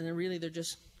places, and then really they're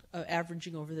just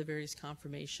averaging over the various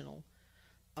conformational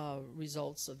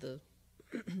results of the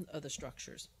of the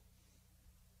structures.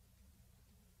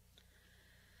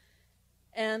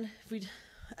 And if we,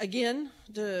 again,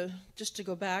 just to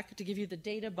go back to give you the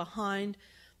data behind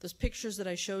those pictures that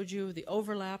I showed you, the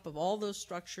overlap of all those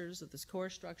structures, of those core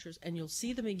structures, and you'll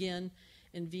see them again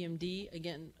in VMD,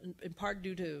 again, in part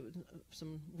due to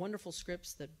some wonderful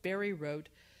scripts that Barry wrote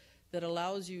that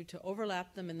allows you to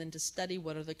overlap them and then to study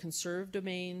what are the conserved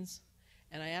domains.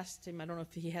 And I asked him, I don't know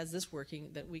if he has this working,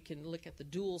 that we can look at the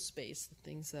dual space, the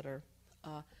things that are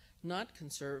not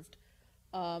conserved.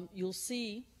 You'll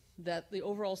see that the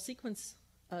overall sequence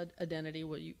identity,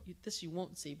 well, this you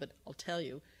won't see, but I'll tell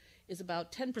you, is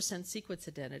about 10% sequence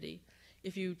identity.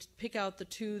 If you pick out the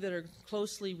two that are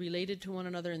closely related to one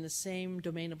another in the same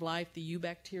domain of life, the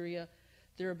eubacteria,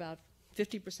 they're about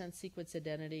 50% sequence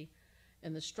identity.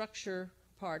 And the structure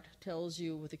part tells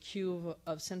you with a Q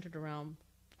of centered around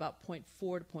about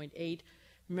 0.4 to 0.8.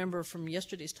 Remember from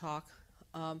yesterday's talk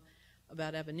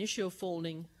about ab initio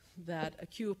folding that a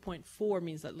Q of 0.4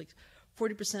 means that like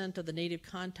 40% of the native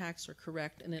contacts are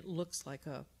correct, and it looks like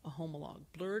a homolog.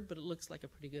 Blurred, but it looks like a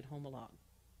pretty good homolog.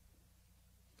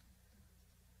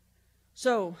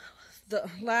 So the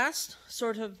last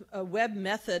sort of web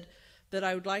method that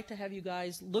I would like to have you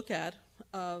guys look at,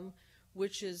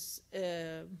 which is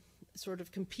sort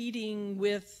of competing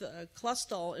with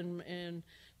Clustal in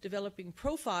developing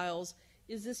profiles,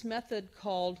 is this method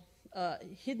called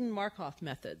hidden Markov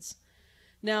methods.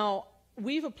 Now,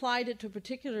 we've applied it to a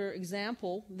particular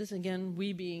example. This, again,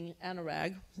 we being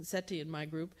Anurag Sethi in my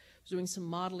group, was doing some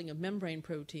modeling of membrane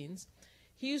proteins.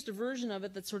 He used a version of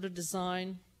it that's sort of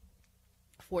designed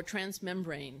for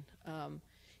transmembrane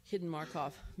hidden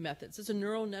Markov methods. It's a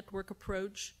neural network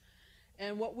approach.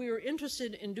 And what we were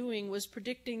interested in doing was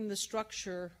predicting the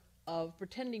structure of,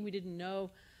 pretending we didn't know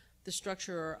the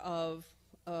structure of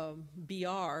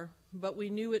BR, but we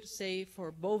knew it, say,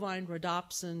 for bovine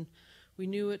rhodopsin. We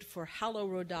knew it for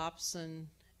halorhodopsin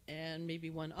and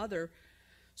maybe one other.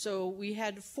 So we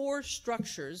had 4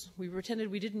 structures. We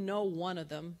pretended we didn't know one of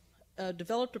them,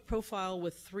 developed a profile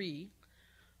with 3,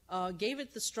 gave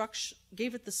it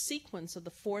the sequence of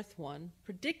the 4th one,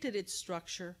 predicted its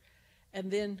structure,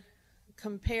 and then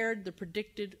compared the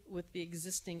predicted with the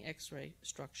existing X-ray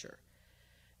structure.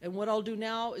 And what I'll do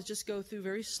now is just go through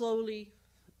very slowly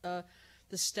the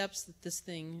steps that this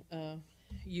thing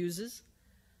uses.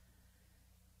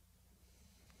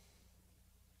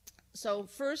 So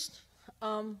first,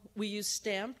 we use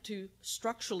STAMP to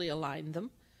structurally align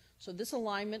them. So this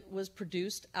alignment was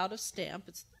produced out of STAMP.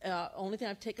 It's only thing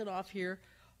I've taken off here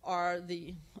are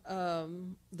the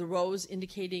rows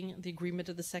indicating the agreement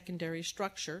of the secondary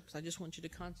structure, because I just want you to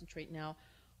concentrate now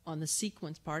on the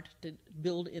sequence part to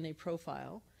build in a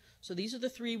profile. So these are the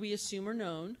 3 we assume are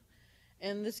known,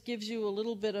 and this gives you a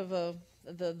little bit of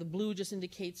the blue just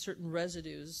indicates certain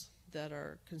residues that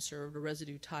are conserved, or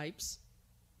residue types.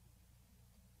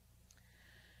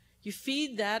 You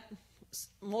feed that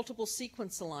multiple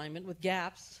sequence alignment with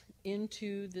gaps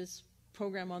into this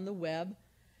program on the web,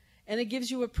 and it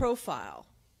gives you a profile.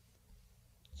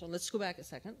 So let's go back a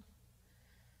second.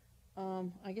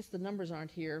 I guess the numbers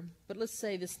aren't here, but let's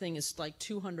say this thing is like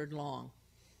 200 long.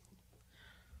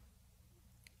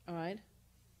 All right?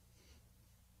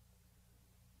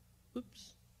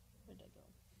 Oops. Where did I go?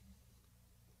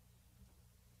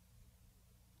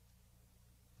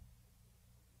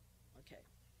 Okay.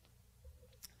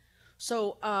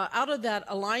 So out of that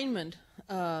alignment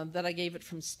that I gave it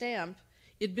from STAMP,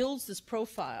 it builds this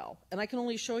profile, and I can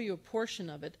only show you a portion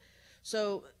of it.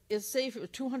 So it's, say if it were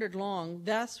 200 long,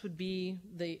 that would be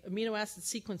the amino acid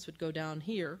sequence would go down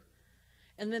here.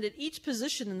 And then at each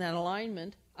position in that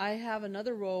alignment, I have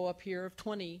another row up here of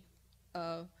 20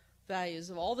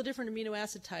 values of all the different amino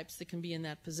acid types that can be in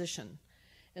that position.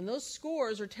 And those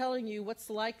scores are telling you what's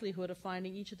the likelihood of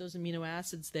finding each of those amino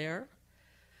acids there.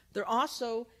 They're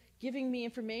also giving me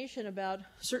information about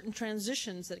certain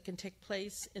transitions that can take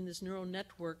place in this neural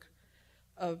network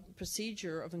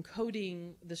procedure of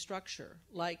encoding the structure.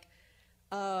 Like,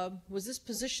 was this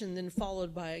position then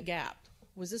followed by a gap?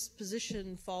 Was this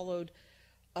position followed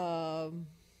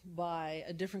by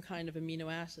a different kind of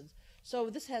amino acids? So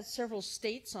this has several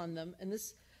states on them, and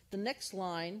the next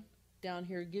line down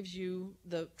here gives you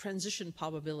the transition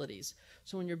probabilities.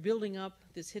 So when you're building up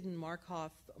this hidden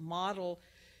Markov model,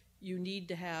 you need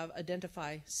to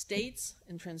identify states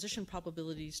and transition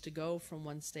probabilities to go from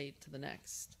one state to the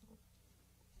next.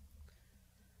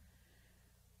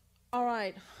 All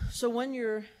right, so when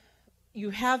you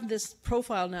have this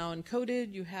profile now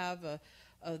encoded, you have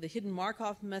the hidden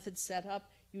Markov method set up,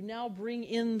 you now bring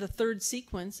in the third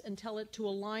sequence and tell it to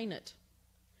align it.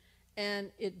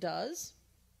 And it does,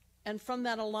 and from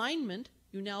that alignment,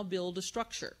 you now build a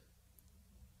structure.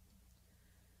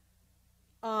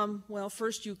 Well,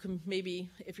 first you can maybe,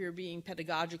 if you're being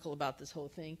pedagogical about this whole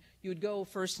thing, you would go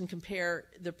first and compare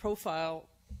the profile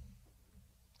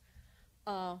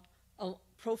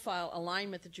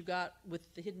alignment that you got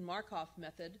with the hidden Markov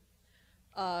method.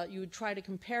 You would try to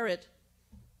compare it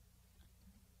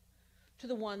to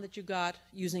the one that you got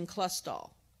using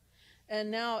Clustall. And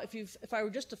now if I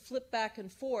were just to flip back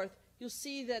and forth, you'll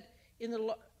see that in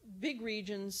the big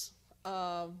regions,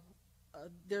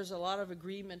 there's a lot of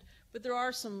agreement, but there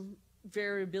are some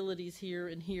variabilities here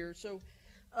and here. So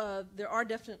there are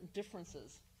definite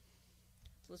differences.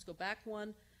 So let's go back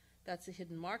one. That's the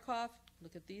hidden Markov.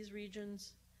 Look at these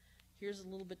regions. Here's a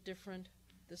little bit different.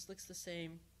 This looks the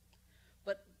same.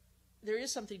 But there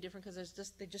is something different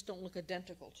because they just don't look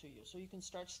identical to you. So you can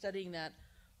start studying that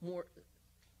more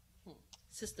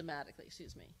systematically,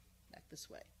 back this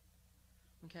way.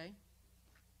 Okay?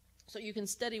 So you can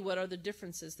study what are the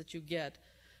differences that you get.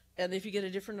 And if you get a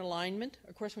different alignment,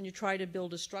 of course, when you try to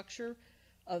build a structure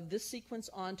of this sequence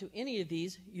onto any of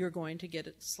these, you're going to get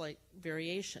a slight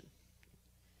variation.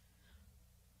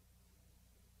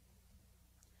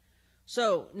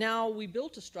 So now we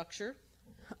built a structure,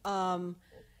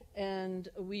 and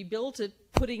we built it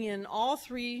putting in all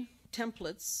three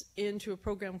templates into a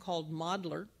program called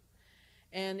Modeler.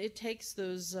 And it takes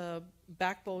those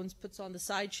backbones, puts on the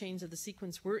side chains of the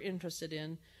sequence we're interested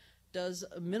in, does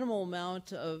a minimal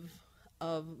amount of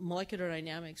molecular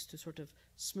dynamics to sort of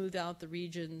smooth out the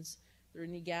regions. If there are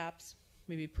any gaps,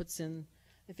 maybe puts in,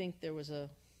 I think there was a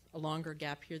longer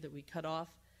gap here that we cut off.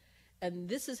 And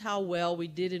this is how well we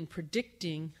did in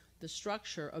predicting the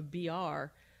structure of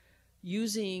BR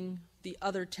using the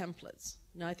other templates.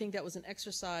 Now, I think that was an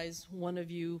exercise one of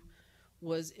you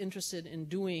was interested in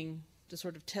doing to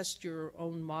sort of test your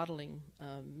own modeling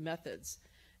methods.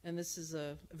 And this is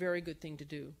a very good thing to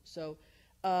do. So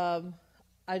I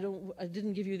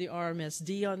didn't give you the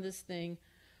RMSD on this thing.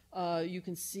 You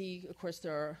can see, of course,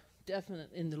 there are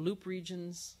definite, in the loop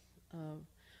regions,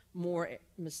 more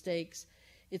mistakes.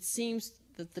 It seems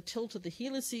that the tilt of the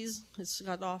helices has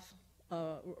got off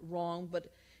wrong,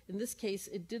 but in this case,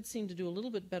 it did seem to do a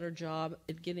little bit better job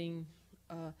at getting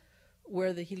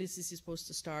where the helices is supposed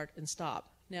to start and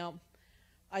stop. Now,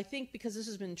 I think because this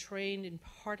has been trained in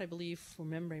part, I believe, for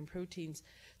membrane proteins,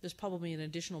 there's probably an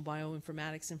additional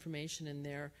bioinformatics information in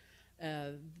there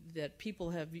that people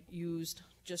have used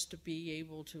just to be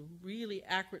able to really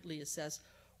accurately assess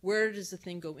where does the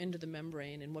thing go into the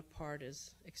membrane and what part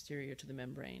is exterior to the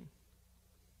membrane.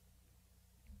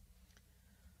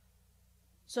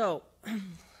 So,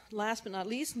 last but not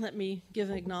least, let me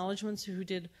give an acknowledgement to who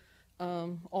did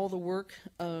all the work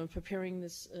preparing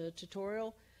this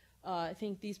tutorial. I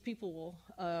think these people will,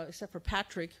 except for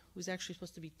Patrick, who's actually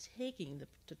supposed to be taking the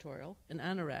tutorial, and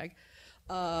Anurag,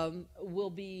 will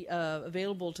be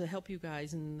available to help you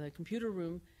guys in the computer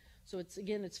room. So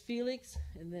it's Felix,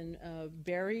 and then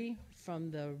Barry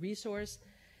from the resource,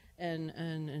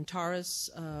 and Taras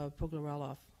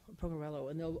Pogarello,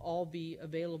 and they'll all be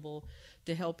available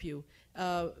to help you.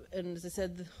 And as I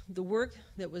said, the work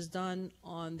that was done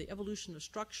on the evolution of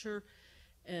structure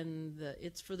and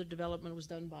its further development was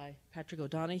done by Patrick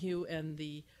O'Donoghue, and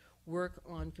the work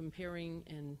on comparing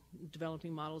and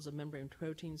developing models of membrane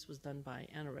proteins was done by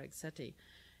Anurag Sethi.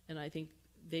 And I think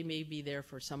they may be there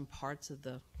for some parts of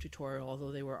the tutorial,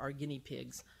 although they were our guinea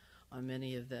pigs on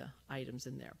many of the items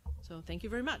in there. So thank you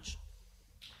very much.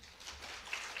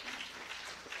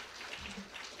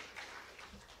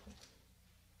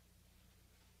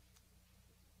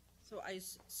 So I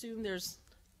assume there's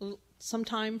some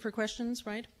time for questions,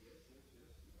 right?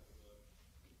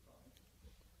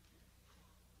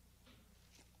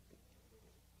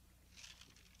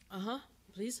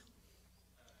 Please.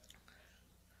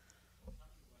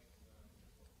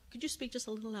 Could you speak just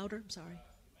a little louder? I'm sorry.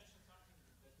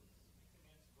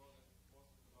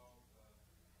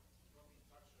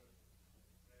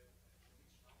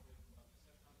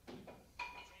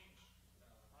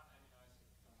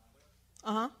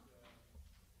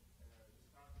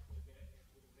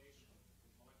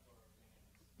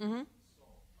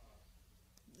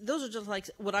 Those are just like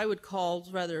what I would call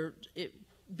rather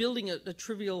building a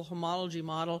trivial homology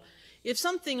model. If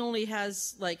something only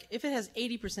has, like, if it has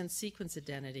 80% sequence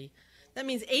identity, that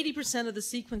means 80% of the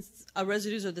sequence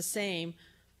residues are the same.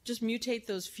 Just mutate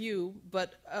those few,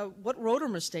 but what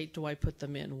rotamer state do I put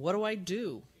them in? What do I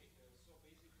do? So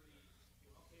basically,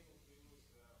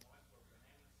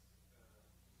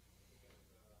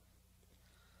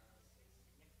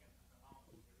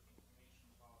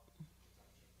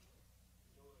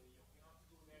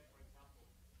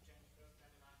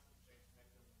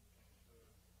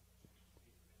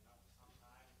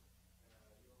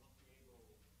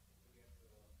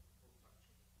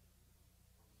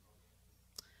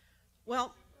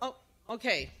 Well, oh,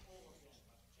 okay.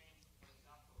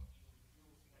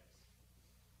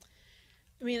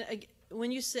 I mean,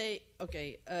 when you say,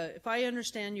 okay, if I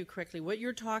understand you correctly, what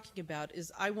you're talking about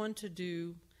is I want to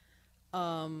do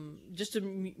just a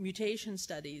mutation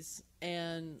studies,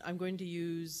 and I'm going to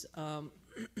use, a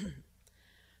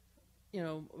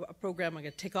program. I'm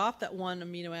going to take off that one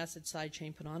amino acid side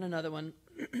chain, put on another one,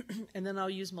 and then I'll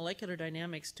use molecular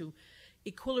dynamics to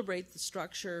equilibrate the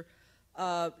structure.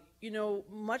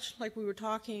 Much like we were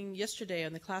talking yesterday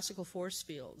on the classical force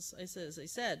fields. As I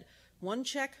said, one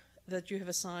check that you have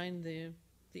assigned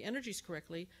the energies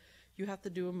correctly, you have to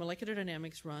do a molecular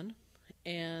dynamics run,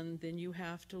 and then you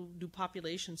have to do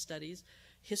population studies,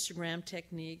 histogram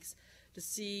techniques, to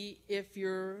see if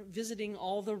you're visiting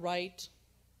all the right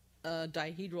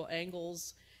dihedral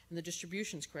angles and the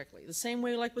distributions correctly. The same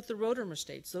way like with the rotamer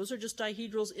states. Those are just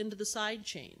dihedrals into the side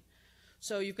chain.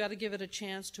 So you've got to give it a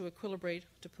chance to equilibrate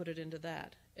to put it into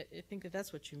that. I think that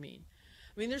that's what you mean.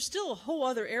 I mean, there's still a whole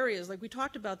other areas. Like we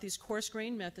talked about these coarse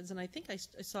grain methods, and I think I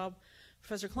saw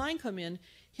Professor Klein come in.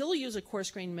 He'll use a coarse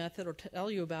grain method or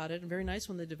tell you about it, a very nice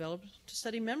one they developed, to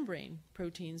study membrane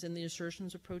proteins and the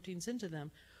insertions of proteins into them.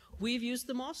 We've used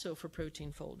them also for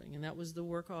protein folding, and that was the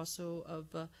work also of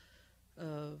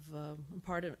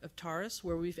part of TARIS,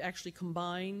 where we've actually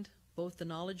combined both the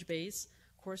knowledge base,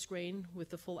 coarse grain,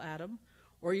 with the full atom,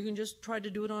 or you can just try to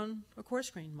do it on a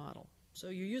coarse grain model. So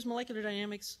you use molecular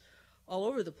dynamics all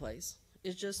over the place.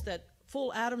 It's just that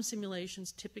full atom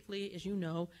simulations typically, as you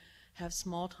know, have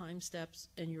small time steps,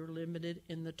 and you're limited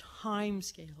in the time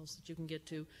scales that you can get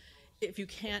to if you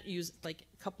can't use, like,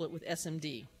 couple it with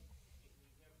SMD.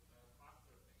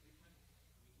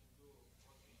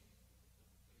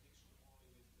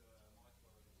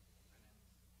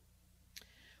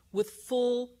 With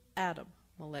full atom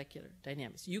molecular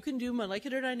dynamics. You can do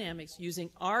molecular dynamics using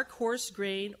our coarse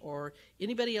grain or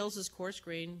anybody else's coarse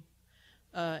grain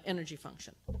energy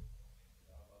function.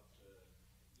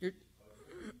 You're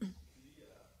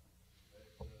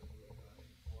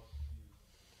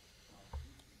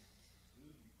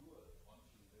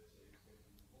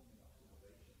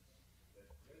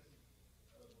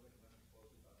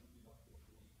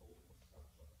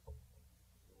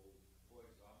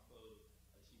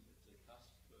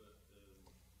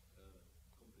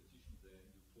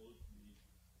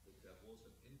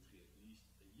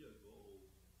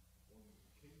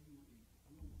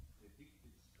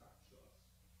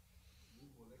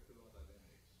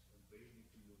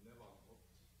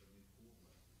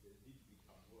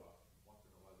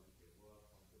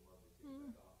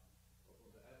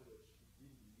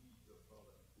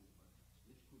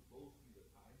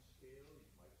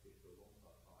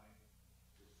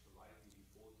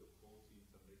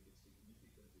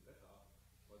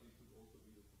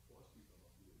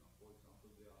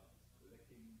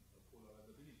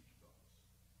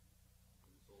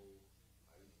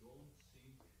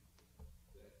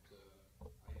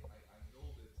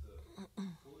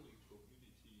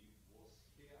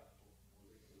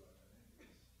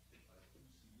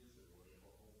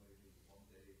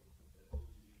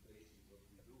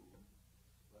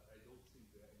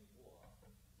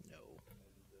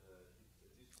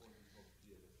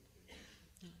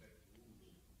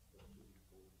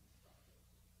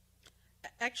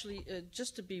actually,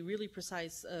 just to be really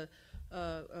precise,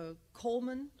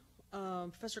 Coleman,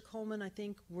 Professor Coleman, I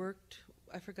think, worked,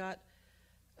 I forgot,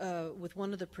 with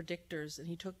one of the predictors, and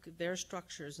he took their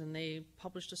structures, and they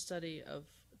published a study of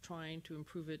trying to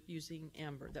improve it using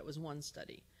amber. That was one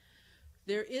study.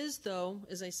 There is, though,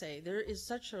 as I say, there is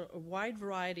such a wide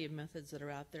variety of methods that are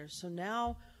out there. So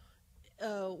now,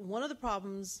 one of the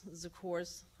problems is, of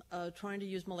course, trying to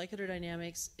use molecular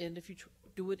dynamics, and if you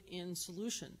do it in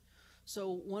solution.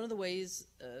 So one of the ways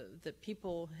that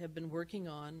people have been working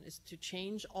on is to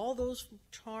change all those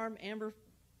charm amber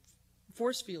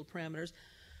force field parameters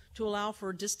to allow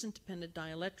for distant-dependent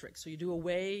dielectrics. So you do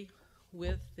away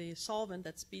with the solvent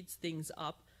that speeds things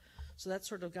up. So that's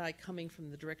sort of guy coming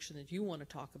from the direction that you want to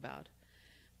talk about.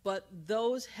 But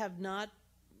those have not,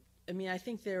 I mean, I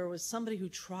think there was somebody who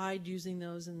tried using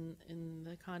those in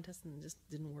the contest and it just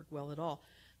didn't work well at all.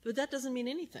 But that doesn't mean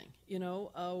anything, you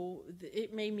know.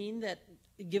 It may mean that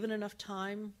given enough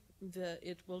time,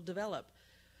 it will develop.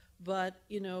 But,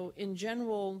 you know, in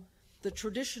general, the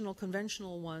traditional,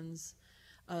 conventional ones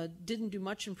didn't do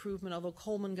much improvement, although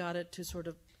Coleman got it to sort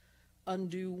of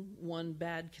undo one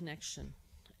bad connection.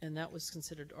 And that was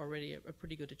considered already a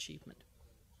pretty good achievement.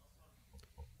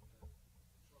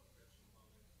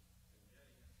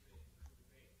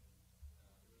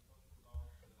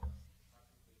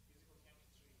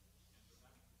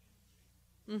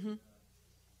 Mm-hmm.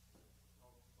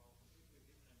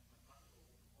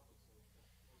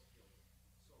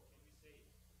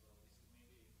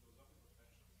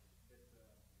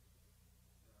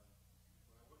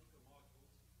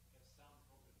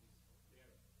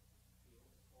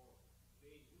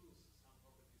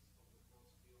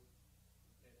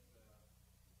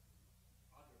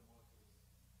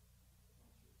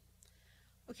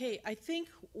 Okay, I think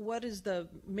what is the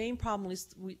main problem, at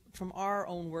least from our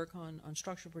own work on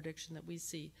structural prediction that we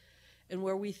see, and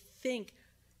where we think,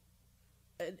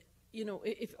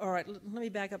 all right, let me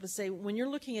back up and say, when you're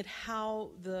looking at how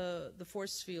the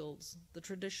force fields, the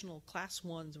traditional class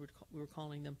ones, we were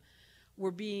calling them, were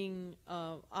being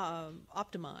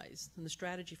optimized in the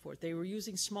strategy for it. They were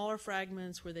using smaller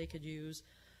fragments where they could use,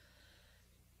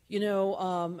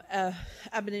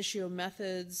 ab initio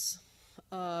methods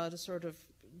to sort of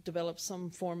develop some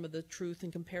form of the truth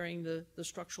and comparing the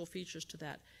structural features to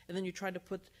that. And then you try to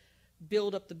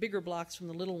build up the bigger blocks from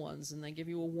the little ones, and they give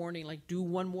you a warning, like do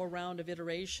one more round of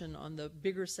iteration on the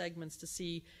bigger segments to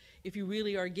see if you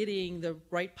really are getting the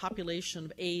right population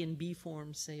of A and B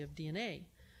forms, say, of DNA.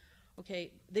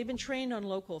 Okay, they've been trained on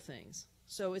local things.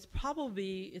 So it's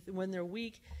probably, when they're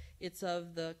weak, it's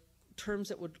of the terms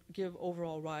that would give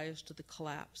overall rise to the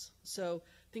collapse. So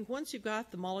I think once you've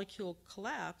got the molecule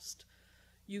collapsed,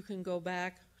 you can go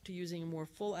back to using a more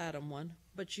full atom one,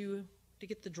 but to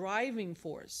get the driving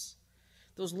force,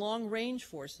 those long-range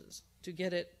forces, to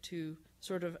get it to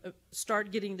sort of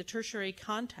start getting the tertiary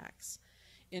contacts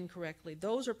incorrectly,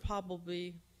 those are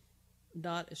probably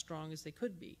not as strong as they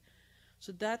could be.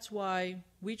 So that's why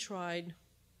we tried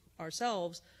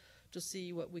ourselves to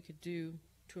see what we could do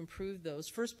to improve those,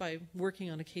 first by working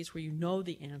on a case where you know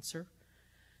the answer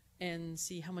and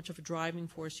see how much of a driving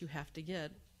force you have to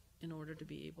get in order to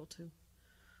be able to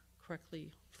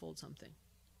correctly fold something.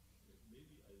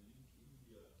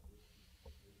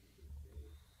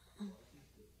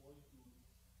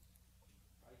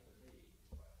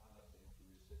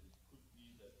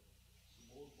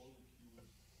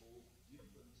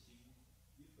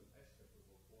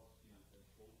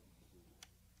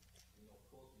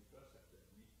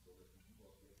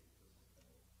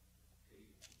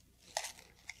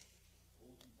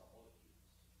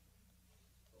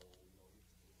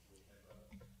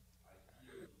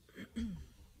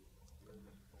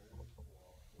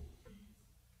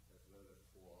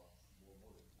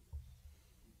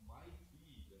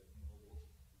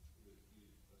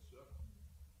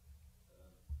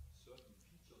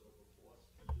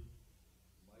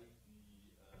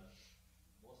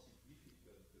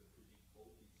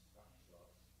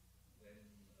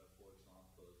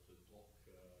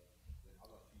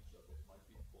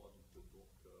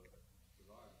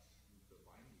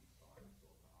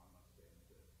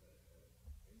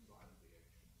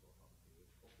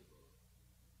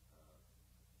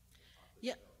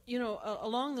 Yeah,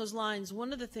 along those lines,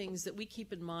 one of the things that we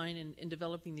keep in mind in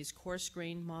developing these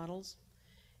coarse-grained models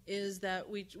is that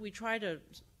we try to,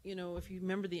 if you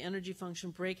remember the energy function,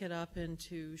 break it up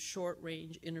into short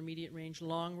range, intermediate range,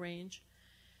 long range.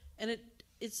 And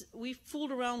we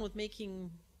fooled around with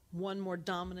making one more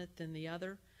dominant than the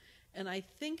other. And I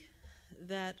think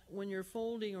that when you're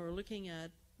folding or looking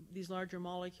at these larger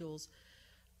molecules,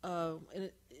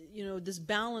 this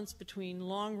balance between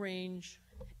long range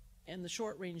and the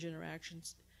short range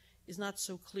interactions is not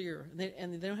so clear,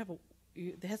 and they don't have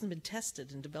it hasn't been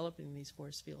tested in developing these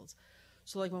force fields.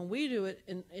 So like when we do it,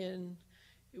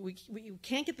 we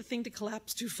can't get the thing to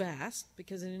collapse too fast,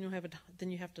 because then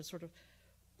you have to sort of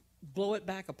blow it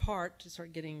back apart to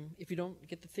start getting, if you don't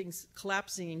get the things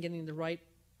collapsing and getting the right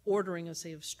ordering of,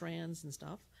 say, of strands and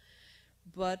stuff.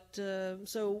 But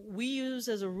so we use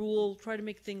as a rule, try to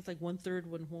make things like 1/3,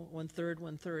 1/3,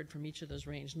 1/3 from each of those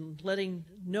ranges, and letting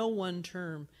no one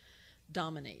term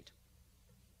dominate.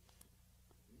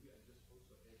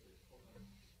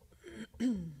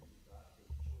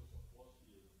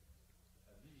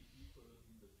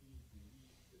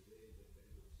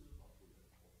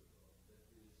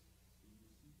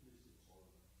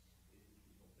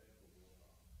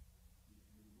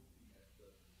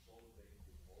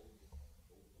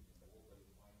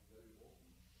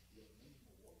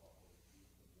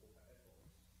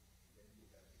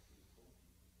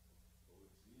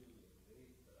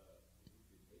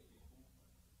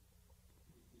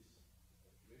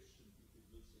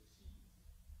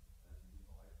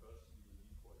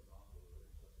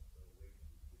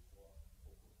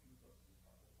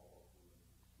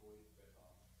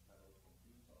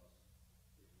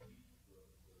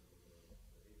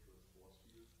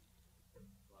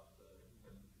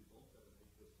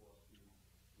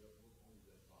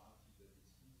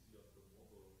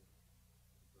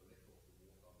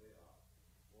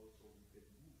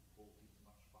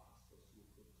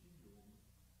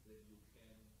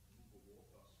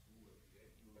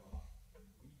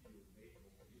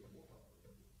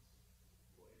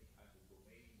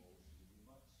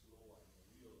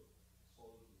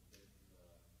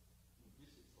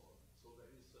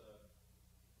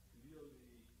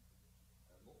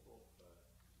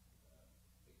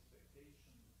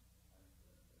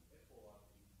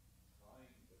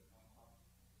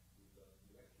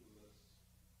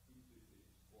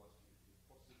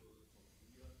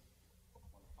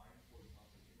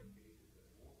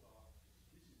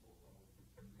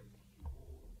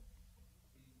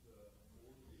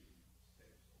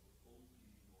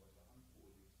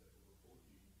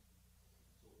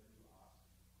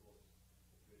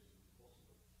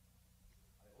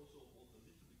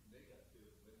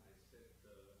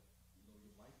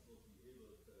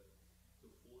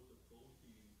 all the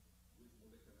protein with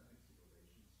molecular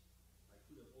simulations, I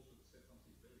could have also said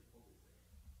something very positive.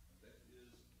 And that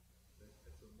is that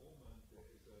at the moment there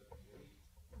is a great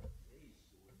race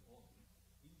going on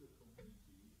in the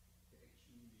community to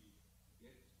actually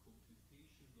get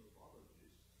computational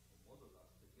biologists or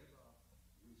modelers together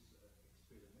with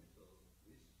experimentalists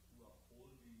who are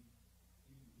holding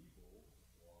in vivo,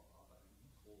 or rather in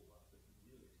vitro, but in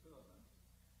real experiment,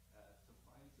 to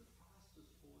find the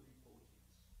fastest folding proteins.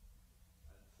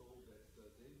 And so that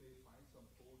they may find some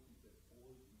proteins that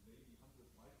fold in maybe 100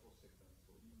 microseconds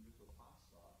or even a little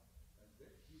faster. And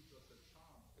that gives us a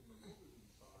chance on the modeling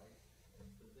side to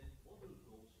then model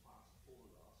those fast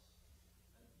folders.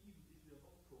 And even if we are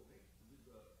not correct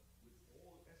with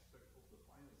all aspects of the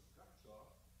final structure,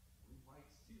 we might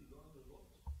still learn a lot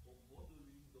from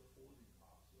modeling the folding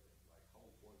pathway, like how,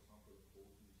 for example, a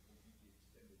protein is completely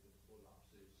extended and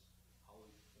collapses, how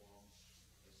it forms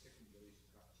a secondary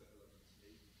structure elements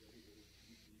maybe very, very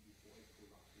quickly before it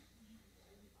collapses even, or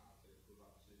only after it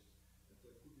collapses. And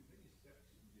there could be many steps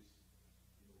in this,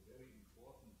 very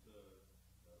important reaction.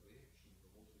 The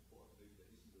most important thing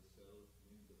there is in the cell,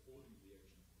 meaning the folding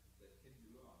reaction, that can be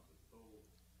learned. And so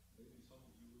maybe some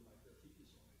of you will like a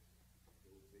thesis on it.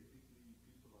 So basically,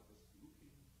 people are just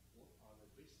looking what are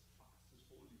the best, fastest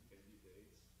folding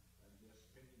candidates, and they're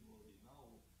spending already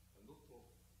now a lot of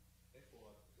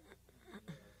effort in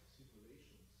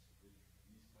simulations with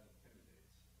these kind of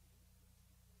candidates.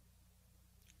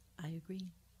 I agree.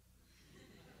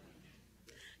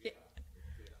 Yeah.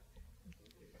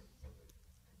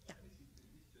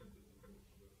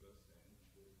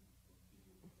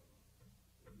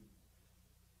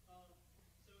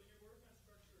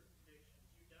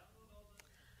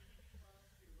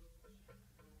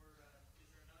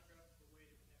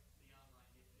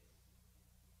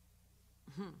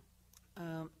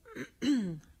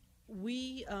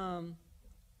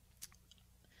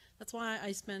 That's why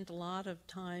I spent a lot of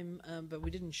time, but we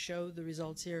didn't show the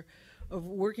results here, of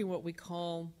working what we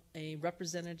call a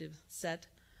representative set.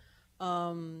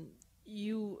 The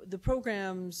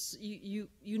programs, you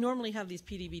normally have these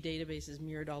PDB databases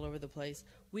mirrored all over the place.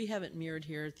 We have it mirrored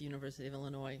here at the University of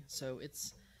Illinois, so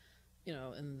it's,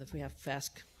 and we have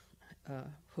fast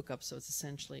hookup, so it's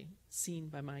essentially seen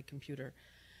by my computer.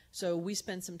 So we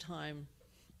spent some time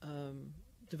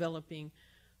developing,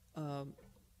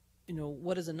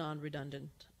 what is a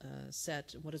non-redundant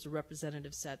set, what is a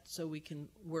representative set, so we can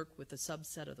work with a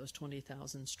subset of those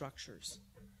 20,000 structures.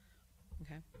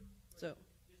 Okay, so. Is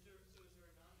there a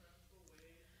non-graphical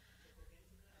way to look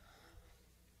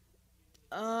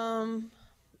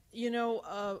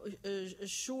into that?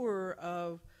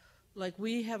 Sure. Like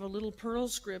we have a little Perl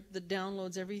script that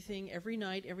downloads everything every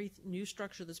night, every new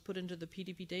structure that's put into the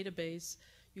PDB database.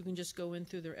 You can just go in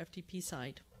through their FTP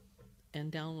site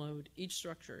and download each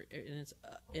structure. And it's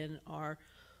in our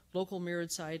local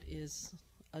mirrored site is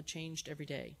changed every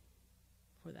day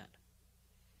for that.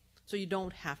 So you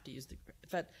don't have to use the. In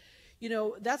fact,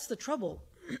 that's the trouble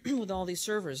with all these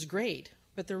servers. Great,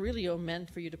 but they're really meant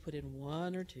for you to put in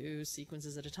 1 or 2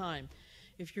 sequences at a time.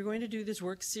 If you're going to do this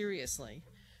work seriously,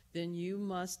 then you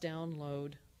must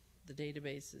download the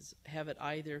databases, have it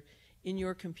either in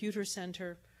your computer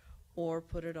center or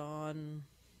put it on,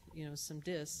 some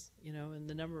disks, and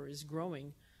the number is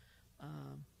growing.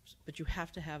 But you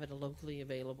have to have it locally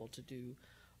available to do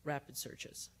rapid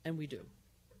searches, and we do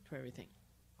for everything.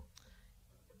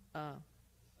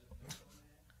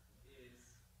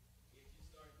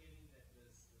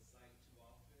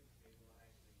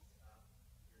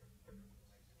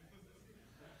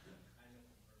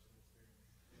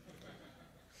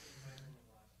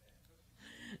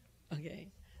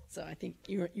 Okay, so I think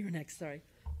you're next. Sorry.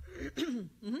 Mm-hmm. Yeah,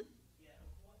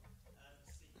 what sequence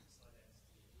identity would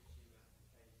you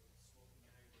advocate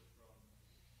swapping over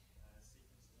from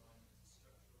sequence alignment to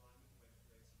structure alignment when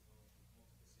creating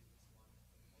multiple sequence alignment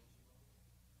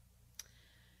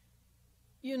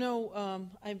I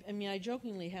technology model? mean, I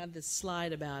jokingly had this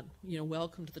slide about,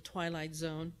 welcome to the Twilight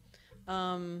Zone.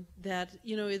 That,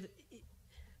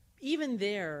 even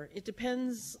there, it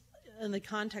depends on the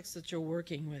context that you're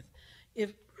working with.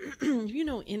 If you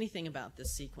know anything about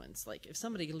this sequence, like if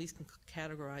somebody at least can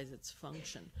categorize its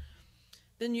function,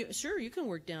 then you can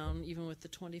work down even with the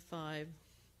 25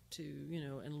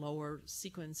 to, and lower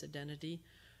sequence identity,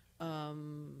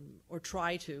 or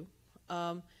try to,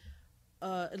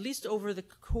 at least over the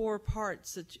core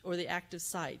parts or the active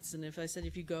sites. And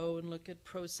if you go and look at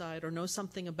ProSite or know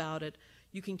something about it,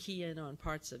 you can key in on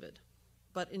parts of it.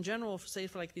 But in general, say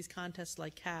for like these contests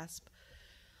like CASP,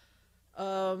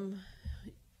 and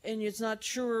it's not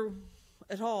sure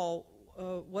at all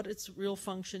what its real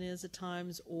function is at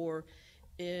times, or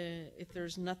if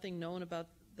there's nothing known about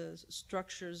the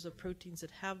structures of proteins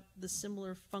that have the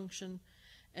similar function.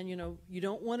 And you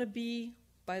don't want to be,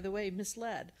 by the way,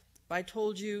 misled. If I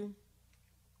told you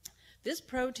this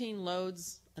protein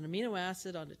loads an amino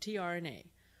acid onto tRNA,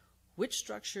 which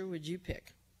structure would you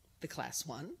pick? The class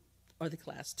 1 or the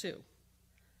class 2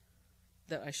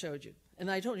 that I showed you? And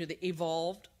I told you they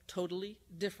evolved totally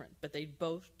different, but they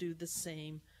both do the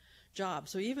same job.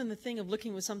 So even the thing of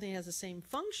looking with something that has the same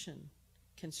function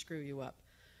can screw you up.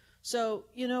 So,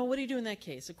 what do you do in that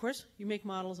case? Of course, you make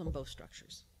models on both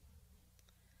structures.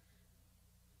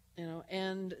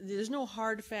 And there's no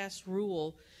hard, fast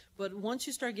rule, but once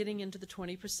you start getting into the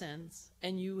 20%,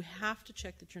 and you have to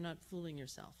check that you're not fooling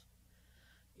yourself.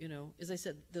 As I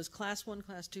said, those class 1,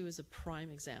 class 2 is a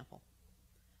prime example.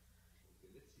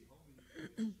 Okay, let's see how many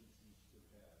questions you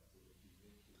still have so that we make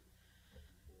it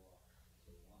before.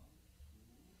 So 1, 2,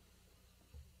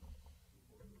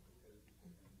 4, and then okay,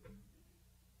 before then.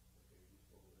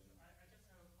 I just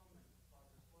have a comment about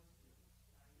the force field.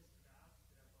 Yesterday I asked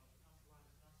about class 1 and class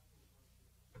 2 force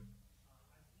field. I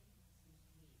think it seems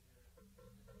to me the force field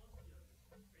basically depends on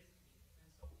what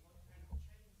kind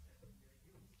of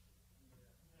training set we are using in the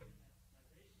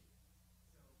characterization.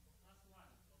 So for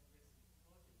class 1, obviously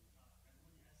protein,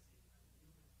 amino acid,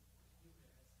 and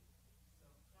nucleic acid.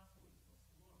 So class 2 is for small amino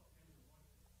molecules.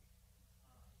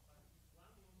 But if one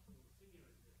wants to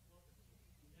simulate the property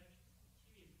interaction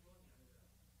between protein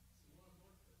and the small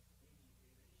molecules, maybe there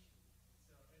is an issue.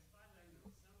 So as far as I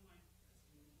know, someone has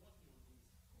been working on this.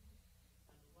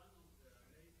 And one of the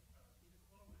late big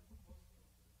formats postdoc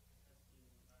has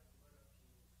been developing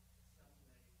something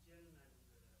like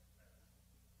generalized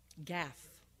GAF.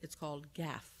 It's called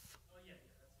GAF. oh yeah,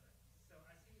 that's right. So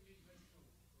I think we're very soon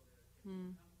before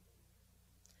the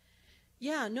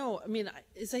Yeah, no, I mean,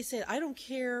 as I said, I don't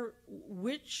care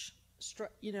which,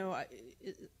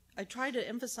 I try to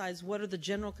emphasize what are the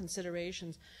general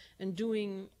considerations in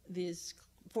doing this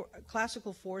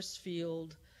classical force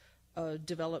field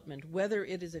development, whether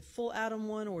it is a full atom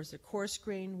one or is a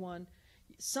coarse-grained one.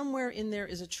 Somewhere in there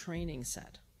is a training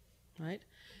set, right?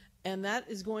 And that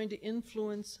is going to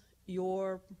influence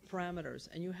your parameters,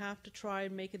 and you have to try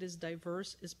and make it as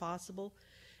diverse as possible,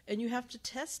 and you have to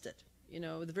test it.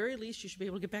 At the very least, you should be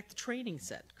able to get back the training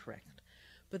set correct,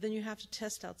 but then you have to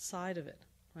test outside of it,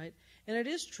 right? And it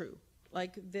is true.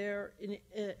 Like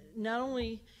not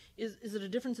only is it a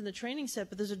difference in the training set,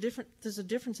 but there's a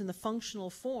difference in the functional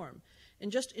form.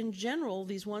 And just in general,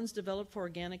 these ones developed for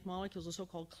organic molecules, the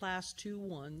so-called class 2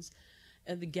 ones,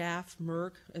 and the GAF,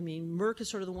 Merck. I mean, Merck is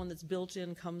sort of the one that's built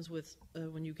in, comes with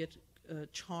when you get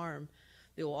CHARM.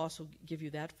 They will also give you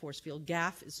that force field.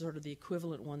 GAF is sort of the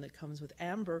equivalent one that comes with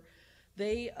AMBER.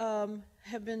 They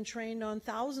have been trained on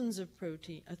thousands of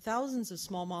thousands of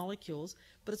small molecules,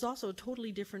 but it's also a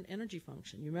totally different energy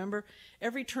function. You remember,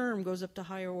 every term goes up to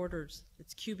higher orders.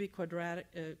 It's cubic, quadratic,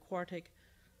 quartic,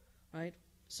 right?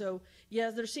 So,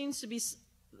 yeah, there seems to be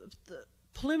the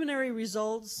preliminary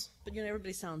results, but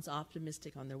everybody sounds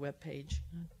optimistic on their webpage,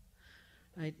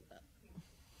 right?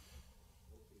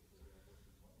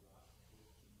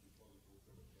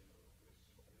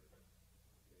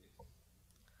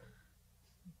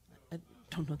 I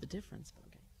don't know the difference, but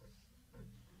okay.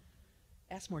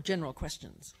 Ask more general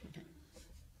questions. Okay.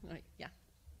 All right, yeah.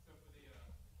 So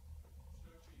for the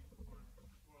structure you performed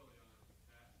poorly on the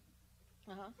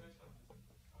Uh-huh. touched on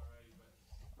this already,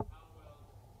 but how well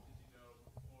did you know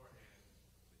beforehand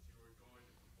that you were going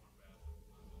to perform badly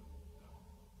on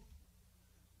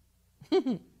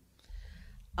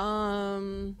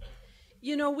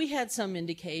the We had some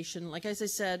indication. Like, as I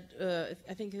said,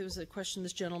 I think it was a question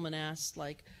this gentleman asked,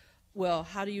 like, well,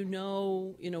 how do you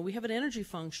know? We have an energy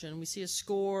function. We see a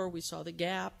score. We saw the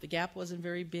gap. The gap wasn't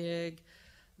very big.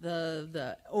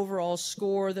 The overall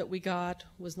score that we got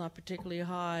was not particularly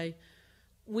high.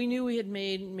 We knew we had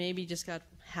maybe just got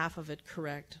half of it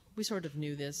correct. We sort of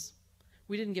knew this.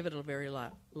 We didn't give it a very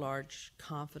large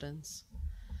confidence.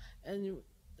 And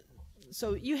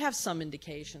so you have some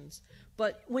indications.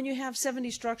 But when you have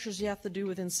 70 structures you have to do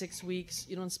within 6 weeks,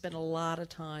 you don't spend a lot of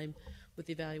time with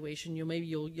the evaluation.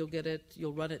 You'll get it,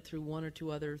 you'll run it through one or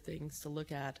two other things to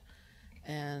look at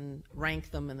and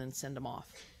rank them and then send them off.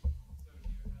 So do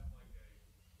you have like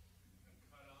a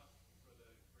cutoff for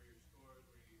your scores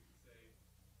where you can say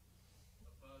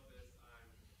above this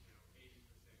I'm 80%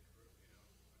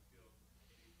 I feel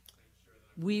 80% sure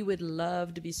that We would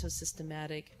love to be so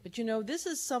systematic, but this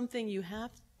is something you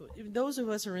have. Those of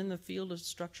us who are in the field of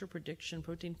structure prediction,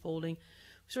 protein folding,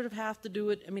 we sort of have to do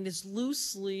it. I mean, it's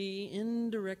loosely,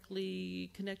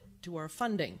 indirectly connected to our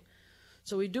funding.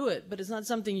 So we do it, but it's not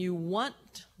something you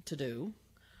want to do,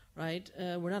 right?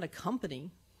 We're not a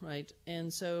company, right?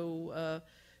 And so,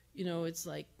 you know, it's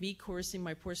like me coercing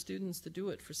my poor students to do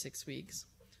it for 6 weeks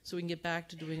so we can get back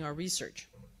to doing our research,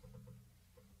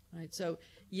 right? So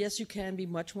yes, you can be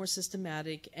much more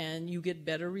systematic and you get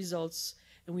better results.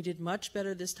 And we did much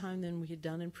better this time than we had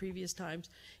done in previous times,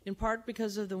 in part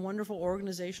because of the wonderful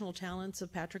organizational talents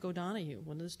of Patrick O'Donoghue,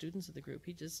 one of the students of the group.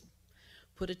 He just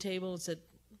put a table and said,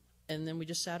 and then we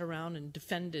just sat around and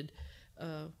defended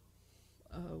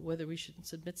whether we should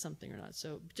submit something or not.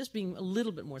 So just being a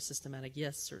little bit more systematic,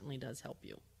 yes, certainly does help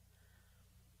you.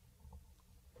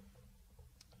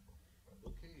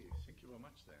 Okay, thank you very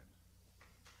much, Dan.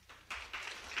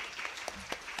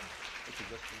 Okay,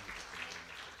 just leave it. Okay.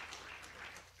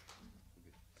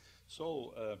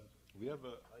 So we have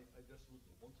I just would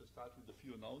want to start with a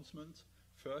few announcements.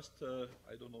 First,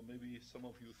 I don't know, maybe some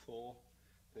of you saw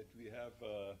that we have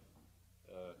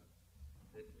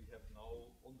now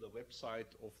on the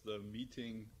website of the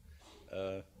meeting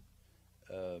a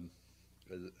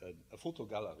photo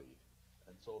gallery.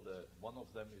 And so one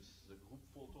of them is the group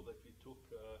photo that we took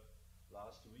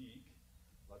last week,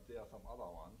 but there are some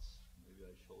other ones. Maybe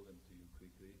I show them to you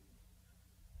quickly.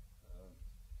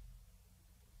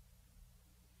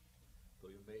 So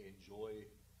you may enjoy,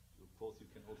 of course you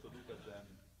can also look at them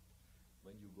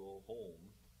when you go home.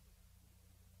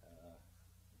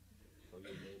 So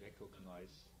you may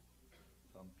recognize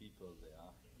some people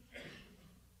there.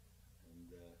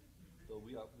 And so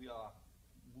we are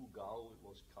Mugao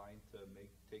was kind to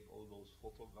take all those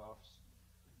photographs,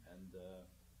 and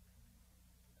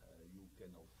you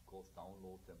can of course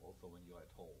download them also when you're at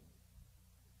home.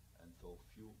 And so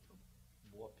few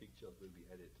more pictures will be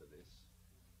added to this.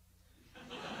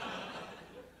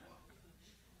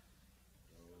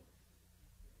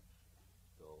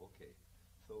 Okay.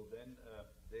 So then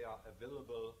they are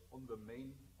available on the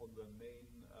main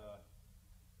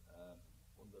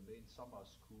summer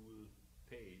school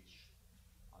page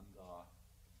under.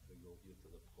 We go here to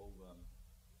the program,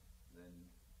 then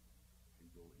we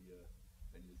go here.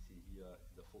 Then you see here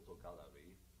the photo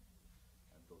gallery,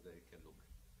 and so there you can look.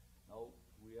 Now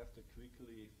we have to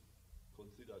quickly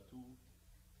consider two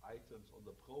items on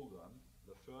the program.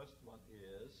 The first one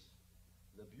is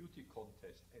the beauty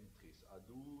contest entries are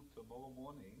due tomorrow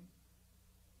morning,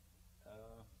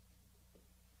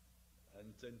 and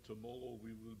then tomorrow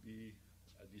we will be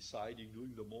deciding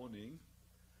during the morning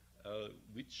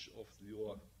which of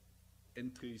your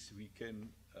entries we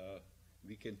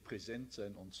can present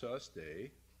then on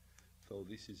Thursday. So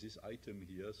this is this item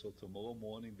here. So tomorrow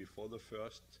morning before the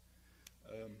first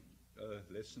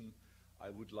lesson, I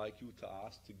would like you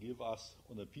to give us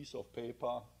on a piece of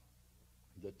paper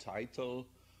the title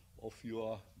of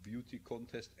your beauty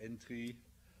contest entry,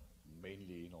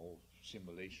 mainly,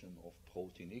 simulation of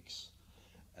protein X,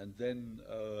 and then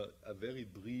a very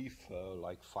brief,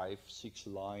 like 5-6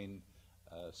 line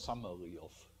summary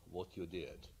of what you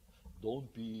did.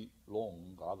 Don't be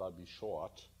long, rather be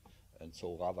short, and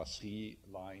so rather 3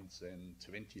 lines than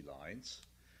 20 lines,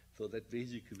 so that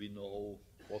basically we know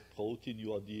what protein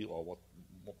you are dealing, or what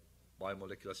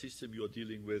biomolecular system you are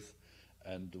dealing with,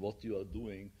 and what you are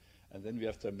doing. And then we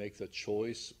have to make the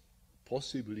choice,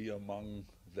 possibly among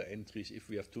the entries. If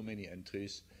we have too many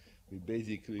entries, we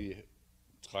basically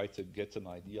try to get an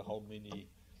idea how many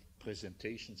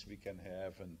presentations we can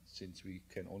have, and since we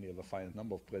can only have a finite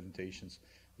number of presentations,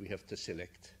 we have to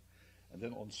select. And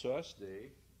then on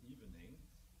Thursday evening,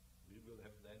 we will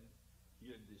have then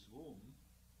here in this room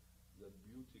the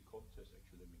beauty contest.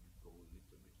 Actually, let me go a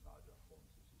little bit larger font.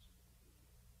 This is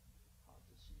hard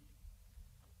to see.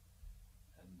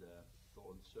 And so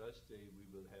on Thursday we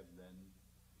will have then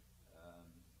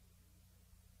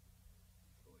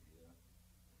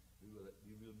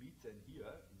we will meet then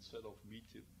here instead of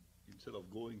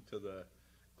going to the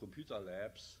computer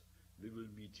labs. We will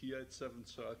meet here at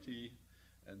 7:30,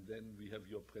 and then we have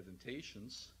your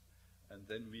presentations, and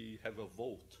then we have a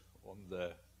vote on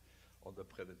the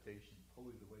presentation.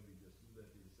 Probably the way we just do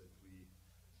that is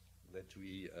that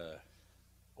we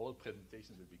all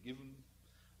presentations will be given.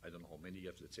 I don't know how many you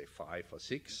have, let's say 5 or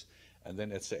 6, and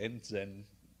then at the end, then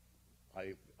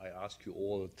I ask you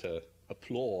all to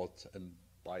applaud, and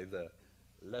by the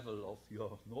level of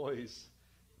your noise,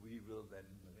 we will then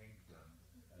rank them,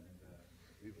 and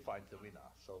we will find the winner.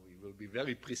 So we will be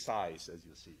very precise, as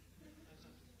you see.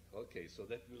 Okay, so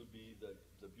that will be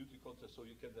the beauty contest. So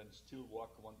you can then still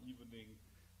work one evening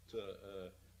to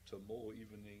tomorrow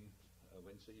evening,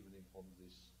 Wednesday evening on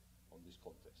this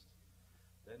contest.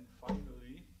 Then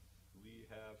finally, we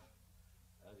have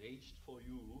arranged for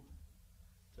you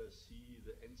to see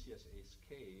the NCSA's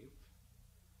cave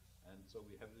And so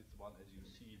we have this one, as you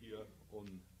see here,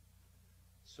 on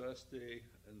Thursday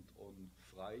and on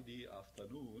Friday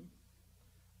afternoon.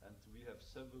 And we have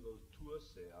several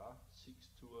tours there, 6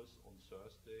 tours on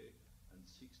Thursday and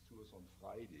 6 tours on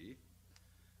Friday.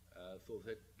 So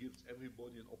that gives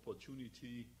everybody an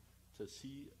opportunity to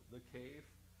see the cave.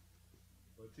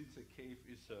 But since the cave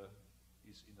is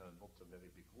in not a very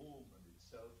big room and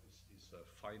itself is a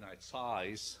finite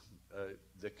size,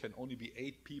 there can only be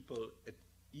 8 people at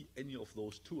any of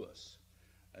those tours.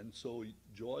 And so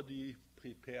Jordi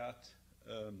prepared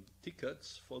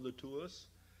tickets for the tours,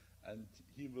 and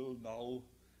he will now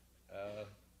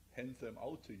hand them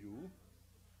out to you.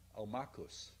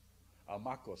 Marcos,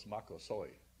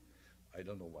 sorry. I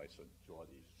don't know why it's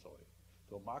Jordi, sorry.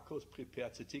 So Marcos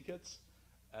prepared the tickets,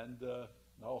 and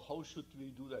now how should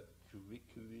we do that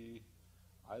quickly?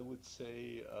 I would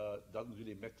say doesn't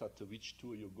really matter to which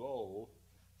tour you go.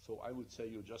 So I would say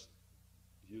you just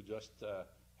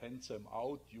hand them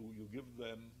out. You give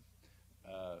them.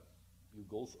 You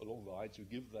go along the lines. You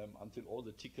give them until all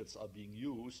the tickets are being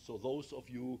used. So those of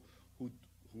you who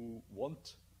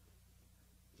want,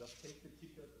 just take the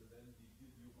ticket, and then we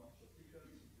give you a bunch of tickets.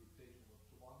 You take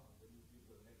one, and then you give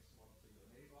the next one to your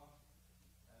neighbor,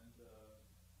 and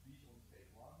please don't take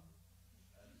one.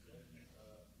 And then,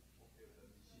 okay,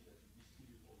 then we see that you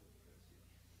distribute all the tickets here.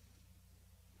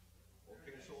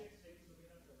 Okay, so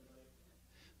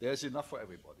there's enough for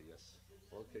everybody. Yes.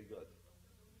 Okay, good.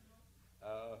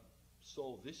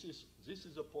 So this is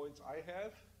the points I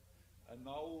have, and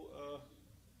now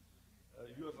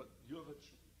you have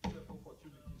opportunities to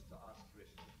ask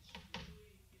questions.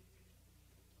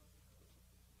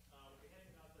 We're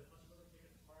handing out the possibility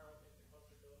tickets tomorrow at the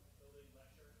cluster building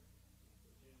lecture,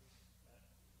 which is at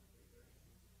 3:30.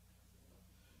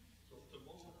 So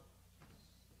tomorrow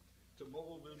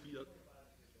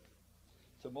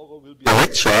will be a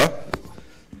lecture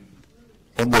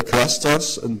on the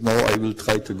clusters, and now I will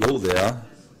try to go there.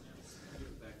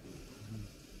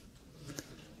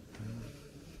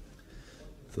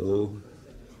 So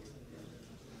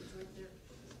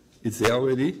it's there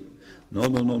already?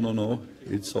 No.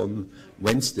 It's on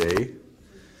Wednesday.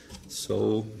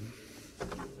 So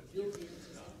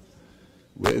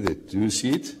where is it? Do you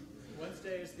see it?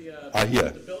 Wednesday is the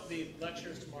here. The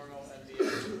lectures tomorrow and the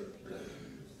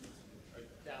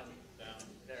down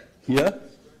there. Here?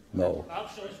 No.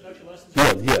 Optional introduction lessons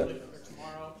Here.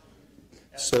 tomorrow.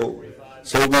 So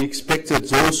we expected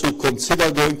those who consider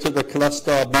going to the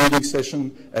cluster building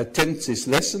session attend this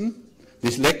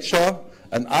lecture,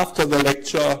 and after the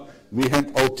lecture we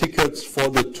hand out tickets for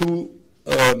the 2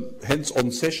 hands-on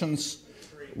sessions,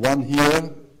 one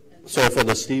here, for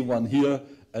the 3, one here,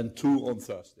 and 2 on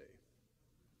Thursday.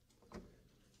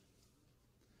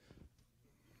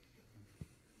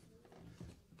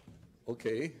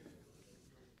 Okay.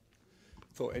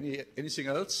 So anything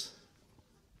else?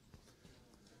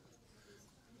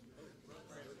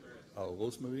 Oh,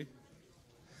 Rosemary?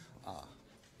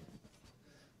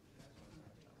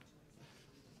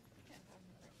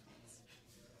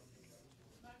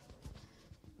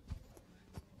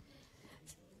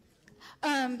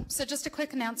 So just a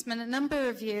quick announcement. A number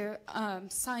of you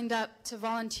signed up to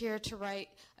volunteer to write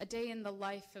a day in the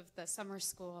life of the summer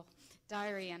school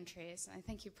diary entries. I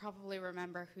think you probably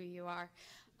remember who you are.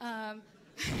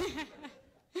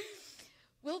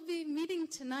 We'll be meeting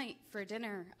tonight for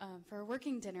dinner, for a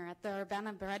working dinner at the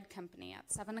Urbana Bread Company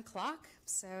at 7 o'clock.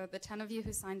 So the 10 of you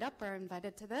who signed up are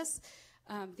invited to this.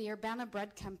 The Urbana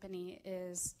Bread Company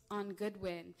is on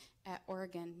Goodwin at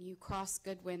Oregon. You cross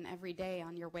Goodwin every day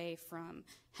on your way from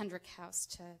Hendrick House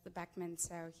to the Beckman,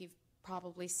 so you've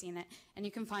probably seen it. And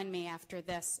you can find me after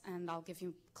this, and I'll give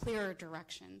you clearer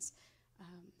directions.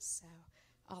 So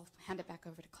I'll hand it back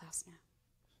over to Klaus now.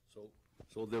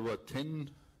 So there were 10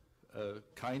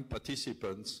 kind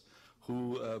participants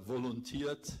who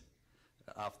volunteered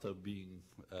after being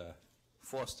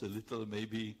forced a little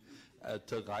maybe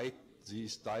to write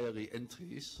these diary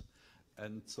entries,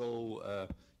 and so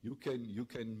you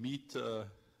can meet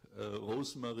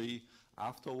Rosemary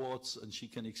afterwards, and she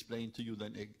can explain to you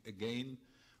then again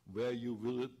where you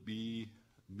will be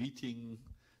meeting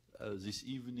this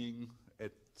evening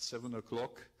at 7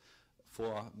 o'clock.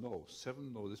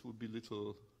 This would be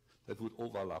little. That would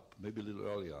overlap, maybe a little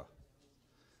earlier.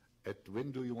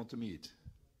 When do you want to meet?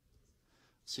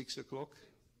 6 o'clock?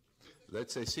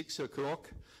 Let's say 6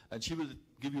 o'clock, and she will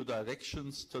give you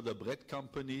directions to the bread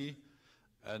company,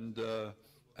 and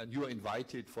you are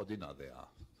invited for dinner there.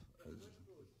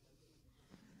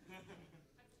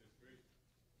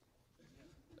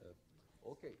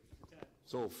 Okay.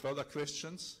 So further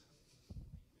questions?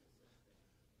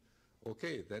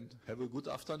 Okay, then have a good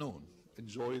afternoon.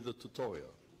 Enjoy the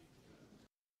tutorial.